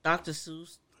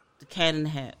 Seuss, The Cat in the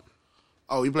Hat.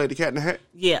 Oh, you played the Cat in the Hat?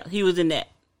 Yeah, he was in that.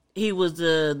 He was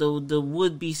the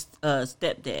would be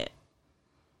stepdad.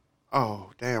 Oh,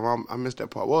 damn! I missed that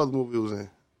part. What other movie he was in?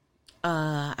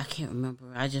 I can't remember.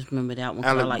 I just remember that one.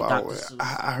 Alec I like Baldwin. Dr. Seuss.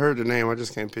 I heard the name. I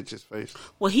just can't picture his face.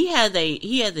 Well, he has a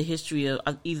history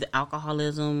of either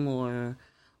alcoholism or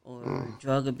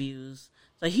drug abuse.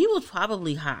 So he was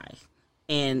probably high,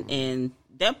 and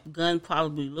that gun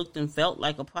probably looked and felt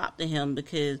like a prop to him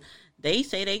because they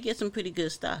say they get some pretty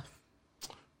good stuff.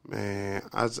 Man,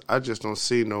 I just don't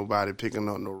see nobody picking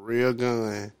up no real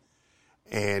gun,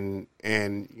 and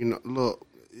you know, look.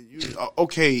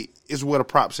 Okay, it's where the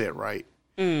prop's at, right?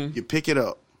 You pick it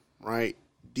up, right?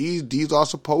 These are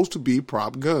supposed to be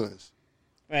prop guns.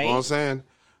 Right. You know what I'm saying?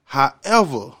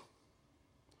 However,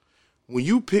 when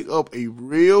you pick up a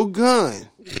real gun,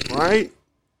 right?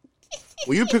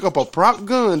 When you pick up a prop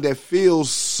gun that feels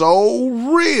so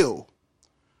real,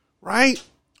 right?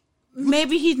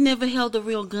 Maybe he's never held a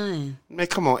real gun. Man,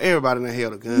 come on. Everybody done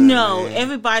held a gun. No, man.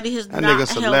 Everybody has that not nigga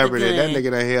celebrity. held a gun. That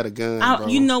nigga done held a gun, bro.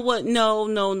 You know what? No.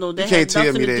 That has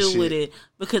nothing to do with it.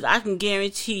 Because I can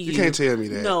guarantee you. You can't tell me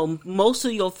that. No, most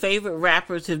of your favorite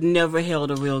rappers have never held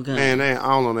a real gun. Man, I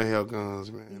don't know they held guns,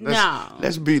 man.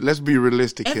 Let's be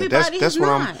realistic here. Everybody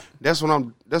That's what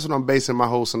I'm basing my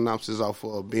whole synopsis off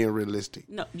of, being realistic.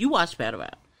 No, you watch Battle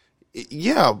Rap.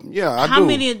 Yeah, I do. How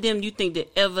many of them you think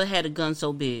that ever had a gun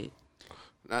so big?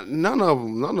 None of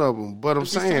them. But I'm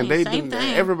saying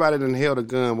everybody done held a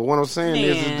gun. But what I'm saying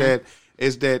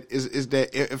is that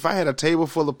if I had a table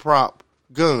full of prop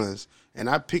guns and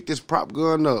I pick this prop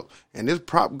gun up and this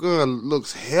prop gun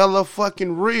looks hella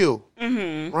fucking real,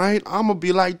 right? I'm gonna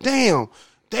be like, damn,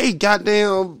 they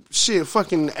goddamn shit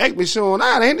fucking Acme showing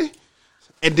out, ain't it?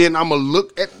 And then I'm going to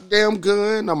look at the damn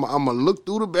gun. I'm going to look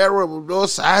through the barrel,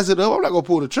 size it up. I'm not going to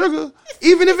pull the trigger.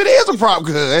 Even if it is a prop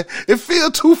gun, it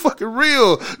feels too fucking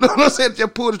real. No, I'm saying,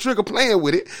 just pull the trigger playing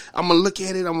with it. I'm going to look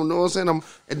at it. I'm going to know what I'm saying.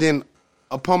 And then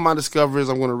upon my discoveries,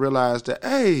 I'm going to realize that,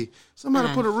 hey,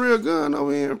 somebody put a real gun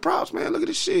over here in props, man. Look at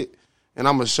this shit. And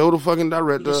I'm going to show the fucking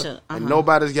director, and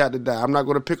nobody's got to die. I'm not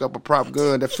going to pick up a prop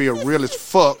gun that feel real as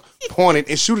fuck, point it,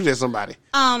 and shoot it at somebody.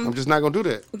 I'm just not going to do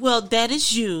that. Well, that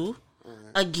is you.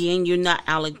 Again, you're not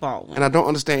Alec Baldwin. And I don't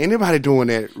understand anybody doing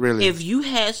that, really. If you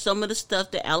had some of the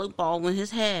stuff that Alec Baldwin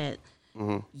has had,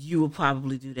 you would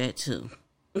probably do that too.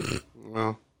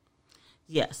 Well.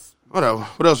 Yes. Whatever.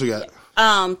 What else we got?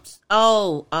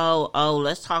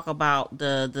 Let's talk about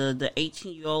the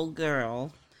 18-year-old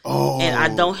girl. Oh. And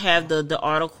I don't have the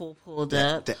article pulled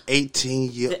up. The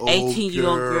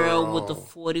 18-year-old girl with the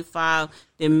 45.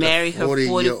 They married her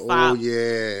 45.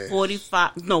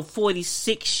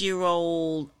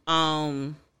 46-year-old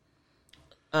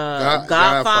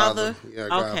godfather. Yeah,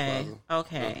 godfather.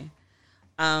 Okay.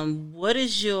 What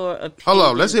is your opinion? Hold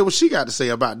on, let's hear what she got to say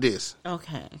about this.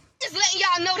 Okay. Just letting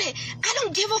y'all know that I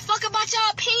don't give a fuck about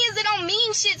y'all opinions. It don't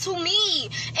mean shit to me.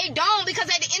 It don't, because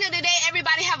at the end of the day,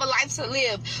 everybody have a life to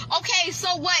live. Okay,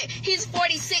 so what? He's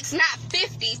 46, not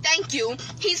 50. Thank you.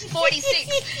 He's 46.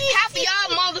 Half of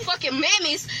y'all motherfucking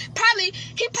mammies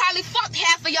he probably fucked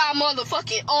half of y'all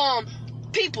motherfucking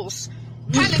peoples.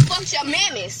 Probably fucked your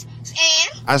mammies.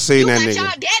 And I seen that nigga.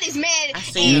 Y'all daddy's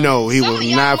mad. No, he was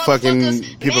not fucking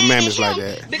people mammies like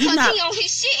that. Because he on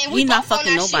his shit and we not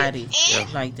fucking nobody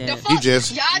like that. He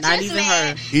just not even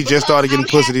her. He just started getting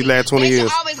pussy these last 20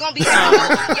 years. Always gonna be y'all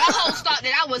hoes thought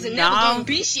that I wasn't never gonna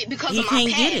be shit because of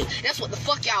my past. That's what the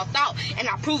fuck y'all thought, and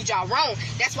I proved y'all wrong.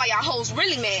 That's why y'all hoes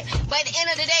really mad. But at the end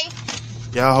of the day,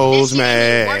 y'all hoes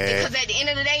mad. Because at the end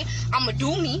of the day, I'ma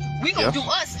do me. We gonna do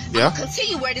us. I'ma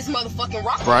continue wear this motherfucking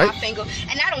rock on my finger,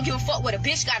 and I don't give a fuck what a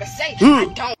bitch gotta say. I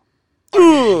don't.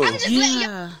 I'm just letting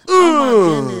you. Oh my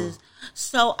goodness.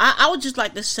 So I would just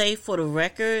like to say for the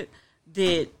record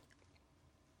that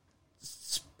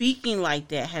speaking like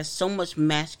that has so much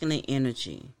masculine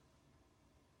energy.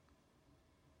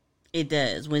 It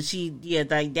does. When she,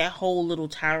 like that whole little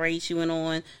tirade she went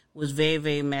on was very,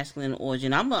 very masculine in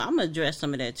origin. I'm gonna address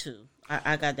some of that too.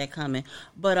 I got that coming.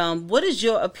 But what is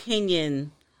your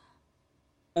opinion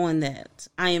on that?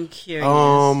 I am curious.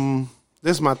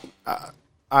 This is my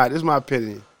this is my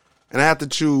opinion, and I have to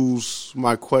choose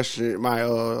my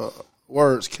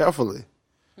words carefully.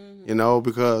 You know,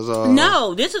 because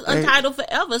no, this is Untitled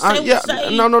Forever.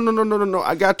 Say No.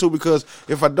 I got to, because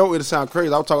if I don't, it'll sound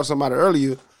crazy. I was talking to somebody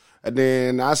earlier, and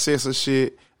then I said some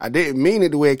shit. I didn't mean it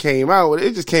the way it came out.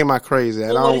 It just came out crazy,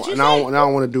 and I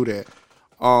don't want to do that.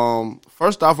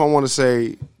 First off, I want to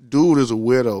say, dude is a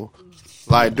widow.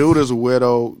 Like, dude is a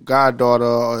widow,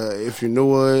 goddaughter. If you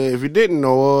knew her, if you didn't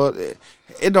know her,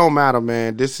 it don't matter,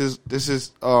 man. This is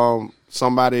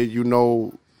somebody you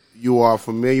know. You are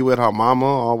familiar with her mama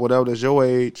or whatever, that's your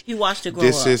age. You watched her grow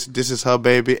up. This is her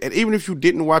baby. And even if you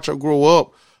didn't watch her grow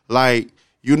up, like,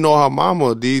 you know her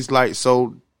mama. These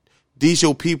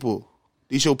your people.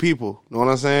 These your people. Know what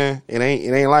I'm saying? It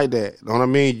ain't like that. Know what I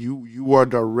mean? You are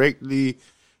directly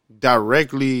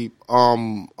you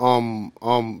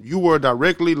were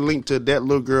directly linked to that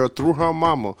little girl through her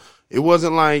mama. It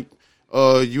wasn't like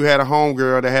you had a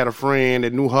homegirl that had a friend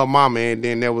that knew her mama, and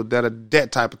then there was that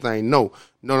type of thing. No.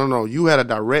 You had a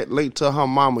direct link to her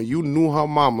mama. You knew her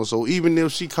mama. So even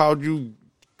if she called you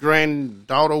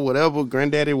granddaughter, whatever,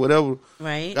 granddaddy, whatever,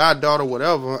 right, goddaughter,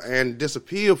 whatever, and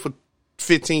disappeared for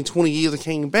 15, 20 years and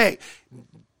came back,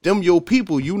 them your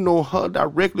people. You know her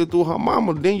directly through her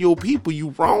mama. Then your people.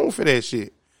 You wrong for that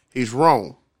shit. He's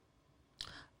wrong.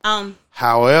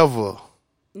 However.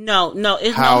 No, it's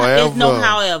no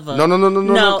however.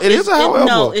 No. It is a however.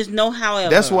 No, it's no however.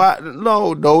 That's why,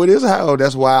 no, it is a however.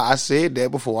 That's why I said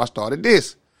that before I started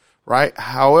this, right?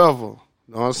 However, you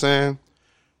know what I'm saying?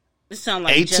 It sounds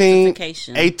like 18,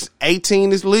 justification.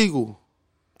 18 is legal.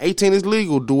 18 is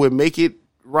legal. Do it make it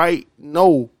right?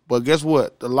 No. But guess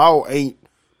what? The law ain't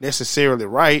necessarily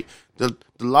right. The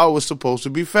law is supposed to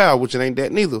be fair, which it ain't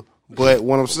that neither. But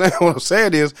what I'm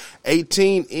saying is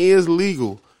 18 is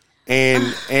legal.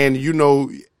 And you know,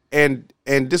 and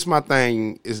this my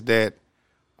thing is that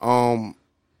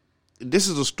this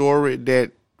is a story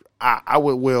that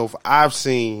I've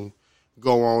seen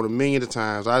go on a million of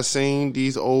times. I've seen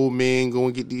these old men go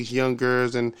and get these young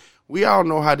girls, and we all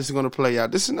know how this is going to play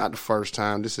out. This is not the first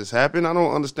time this has happened. I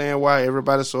don't understand why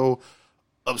everybody's so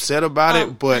upset about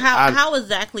it. But how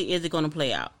exactly is it going to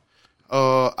play out?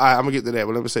 I'm gonna get to that,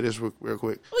 but let me say this real quick.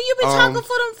 Well, you've been talking for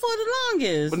the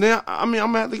longest. But now, I mean,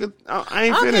 I'm gonna have to. I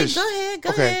ain't finished. Go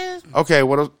ahead. Okay.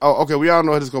 Okay. We all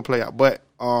know how this is gonna play out. But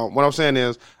what I'm saying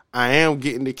is, I am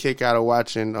getting the kick out of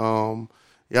watching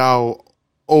y'all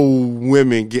old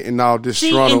women getting all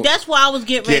disgruntled. See, and that's why I was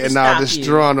getting all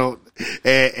disgruntled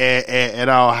and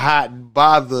all hot and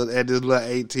bothered at this little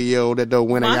 18-year-old that don't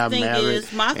win and got married.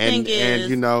 My thing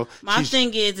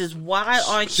is why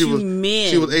aren't you men?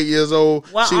 She was 8 years old.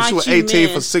 She was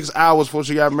 18 for 6 hours before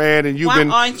she got married, and you've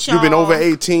been over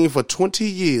 18 for 20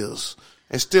 years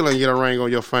and still ain't get a ring on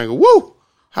your finger. Woo!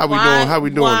 How we doing? How we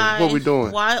doing? What we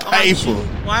doing? Why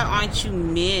aren't you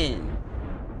men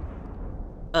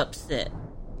upset?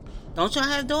 Don't y'all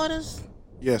have daughters?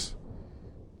 Yes.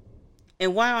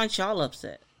 And why aren't y'all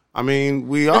upset? I mean,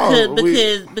 we are.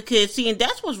 Because see, and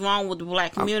that's what's wrong with the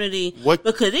black community.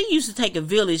 Because it used to take a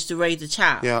village to raise a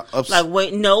child. Yeah. Like,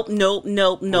 wait, nope.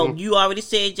 Mm-hmm. You already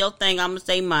said your thing. I'm going to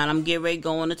say mine. I'm getting ready to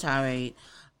go on a tirade.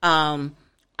 I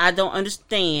don't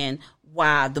understand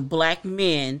why the black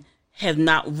men have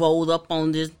not rolled up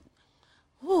on this.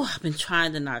 Ooh, I've been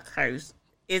trying to not curse.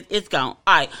 It's gone.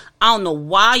 All right. I don't know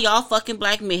why y'all fucking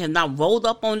black men have not rolled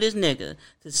up on this nigga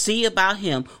to see about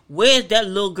him. Where's that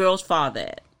little girl's father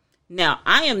at? Now,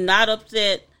 I am not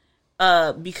upset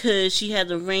because she has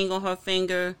a ring on her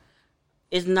finger.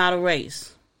 It's not a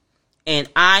race. And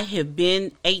I have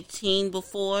been 18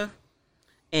 before.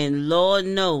 And Lord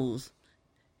knows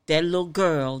that little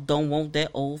girl don't want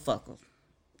that old fucker.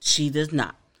 She does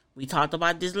not. We talked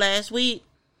about this last week.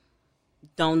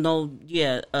 Don't know,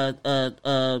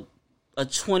 a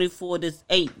 24 that's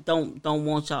 8 don't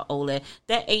want y'all old ass.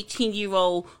 That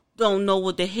 18-year-old don't know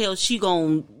what the hell she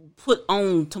gonna put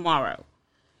on tomorrow.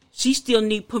 She still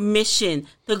need permission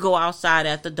to go outside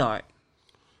after dark.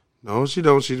 No, she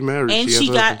don't. She's married. And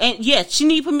she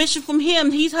need permission from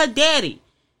him. He's her daddy.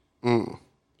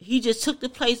 He just took the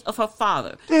place of her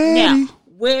father. Daddy. Now,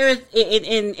 where is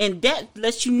it? And that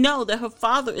lets you know that her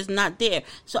father is not there.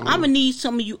 So I'm gonna need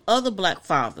some of you other black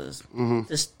fathers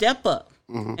to step up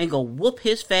and go whoop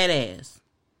his fat ass.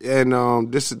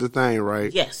 And this is the thing,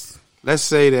 right? Yes. Let's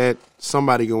say that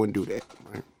somebody go and do that,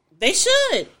 right? They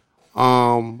should.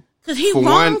 Because he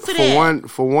wrong for that.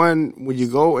 For one, when you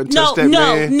go and touch that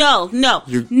man. No.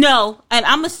 And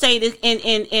I'm gonna say this,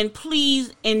 and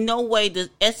please, in no way does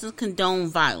Essence condone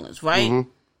violence, right?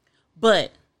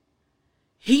 But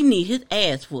he need his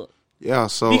ass whooped. Yeah,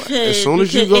 so as soon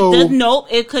as you go...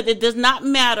 It does not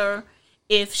matter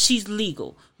if she's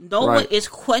legal. No one is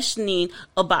questioning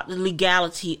about the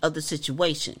legality of the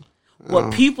situation.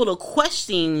 What people are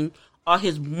questioning are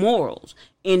his morals.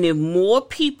 And if more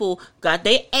people got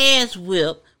their ass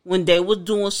whipped when they were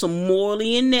doing some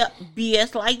morally inept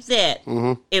BS like that,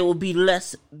 it will be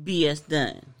less BS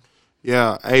done.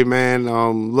 Yeah, hey man,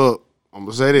 look. I'm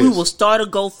gonna say this. We will start a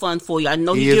GoFund for you. I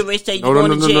know you get ready to say you're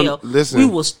going to jail. Listen, we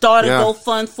will start a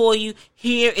GoFund for you.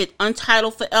 Here at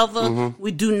Untitled Forever,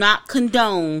 we do not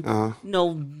condone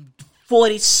no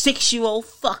 46-year-old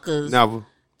fuckers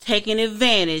taking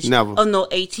advantage of no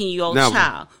 18-year-old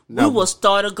child. We will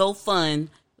start a GoFund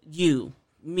you,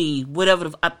 me, whatever.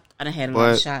 I done had a lot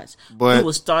of shots. But we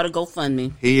will start a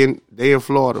GoFundMe. They in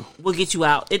Florida. We'll get you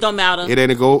out. It don't matter. It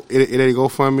ain't a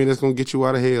GoFundMe that's gonna get you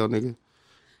out of hell, nigga.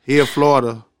 Here in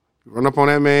Florida, run up on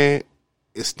that man,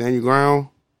 stand your ground,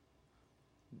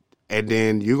 and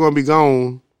then you're going to be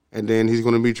gone, and then he's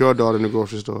going to meet your daughter in the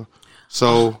grocery store.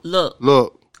 So,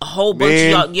 look. A whole bunch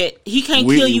of y'all, he can't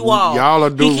kill you all. Y'all are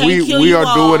doing, we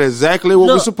are doing exactly what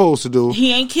we're supposed to do.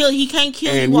 He can't kill you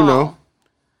all.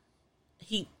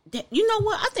 You know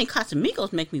what? I think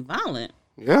Casamigos make me violent.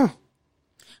 Yeah.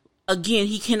 Again,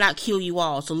 he cannot kill you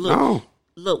all. So look. No.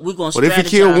 Look, we're going to strategize. But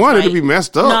if you kill one, it'll be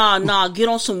messed up. Nah, get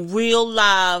on some real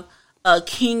live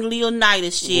King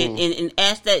Leonidas shit and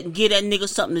get that nigga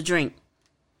something to drink.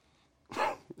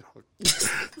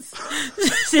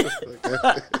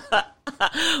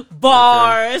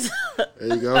 Bars. There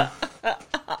you go.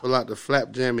 Pull out the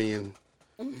flap jammy and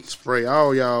spray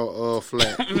all y'all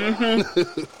flat.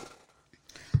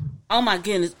 Oh my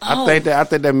goodness. I think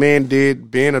that man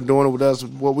being or doing it with us.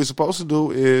 What we're supposed to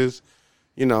do is,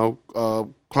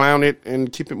 clown it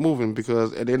and keep it moving,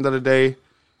 because at the end of the day,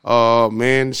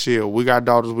 man, shit, we got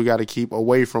daughters we got to keep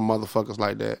away from motherfuckers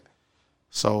like that.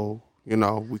 So,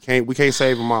 we can't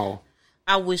save them all.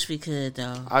 I wish we could,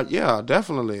 though. Yeah,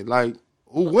 definitely. Like,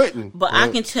 who wouldn't? But I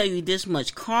can tell you this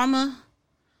much. Karma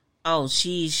Oh,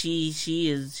 she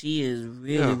is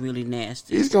really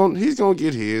nasty. He's gonna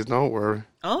get his. Don't worry.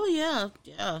 Oh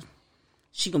yeah.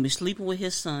 She gonna be sleeping with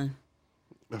his son.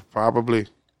 Probably.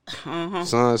 Son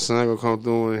gonna come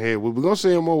through and hey, we're gonna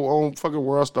see him on fucking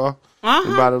World Star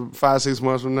in about 5-6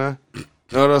 months from now. You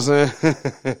know what I'm saying?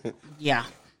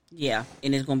 Yeah,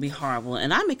 and it's gonna be horrible.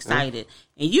 And I'm excited.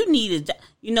 And you needed.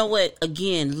 You know what?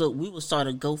 Again, look, we will start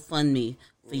a GoFundMe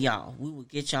for y'all. We will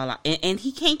get y'all out, and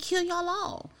he can't kill y'all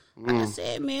all. Like I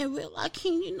said, man, I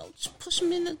can't, just push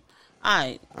him in the...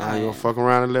 I ain't gonna fuck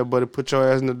around and let buddy put your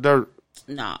ass in the dirt.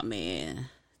 Nah, man.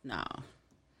 Nah.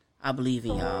 I believe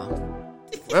in y'all.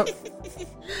 Well.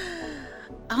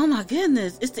 Oh, my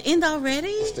goodness. It's the end already?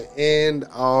 It's the end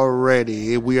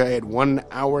already. We are at 1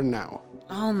 hour now.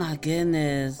 Oh, my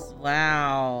goodness.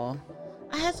 Wow.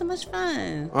 I had so much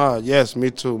fun. Yes,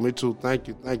 me too. Thank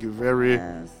you. Very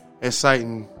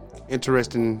exciting,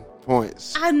 interesting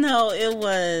points. I know it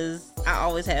was. I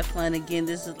always have fun. Again,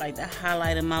 this is like the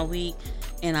highlight of my week,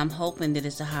 and I'm hoping that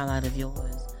it's the highlight of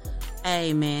yours.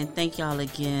 Hey, man, thank y'all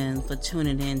again for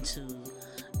tuning in to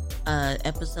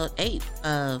episode 8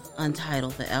 of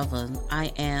Untitled Forever.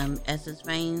 I am Essence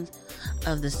Reigns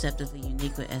of Deceptively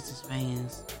Unique with Essence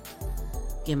Reigns.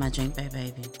 Get my drink back,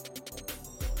 baby. See,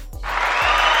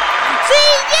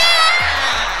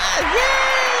 yeah!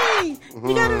 Yay!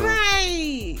 We got it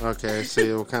right. Okay, see,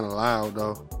 it was kind of loud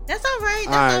though. That's all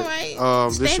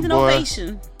right. Standing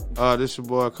ovation. This your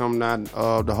boy coming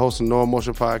out. The host of No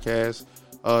Emotion Podcast.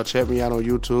 Check me out on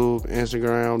YouTube,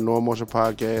 Instagram, No Emotion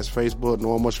Podcast, Facebook,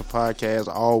 No Emotion Podcast.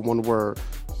 All one word.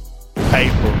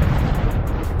 Paper.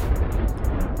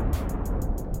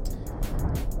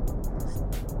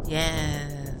 Yeah.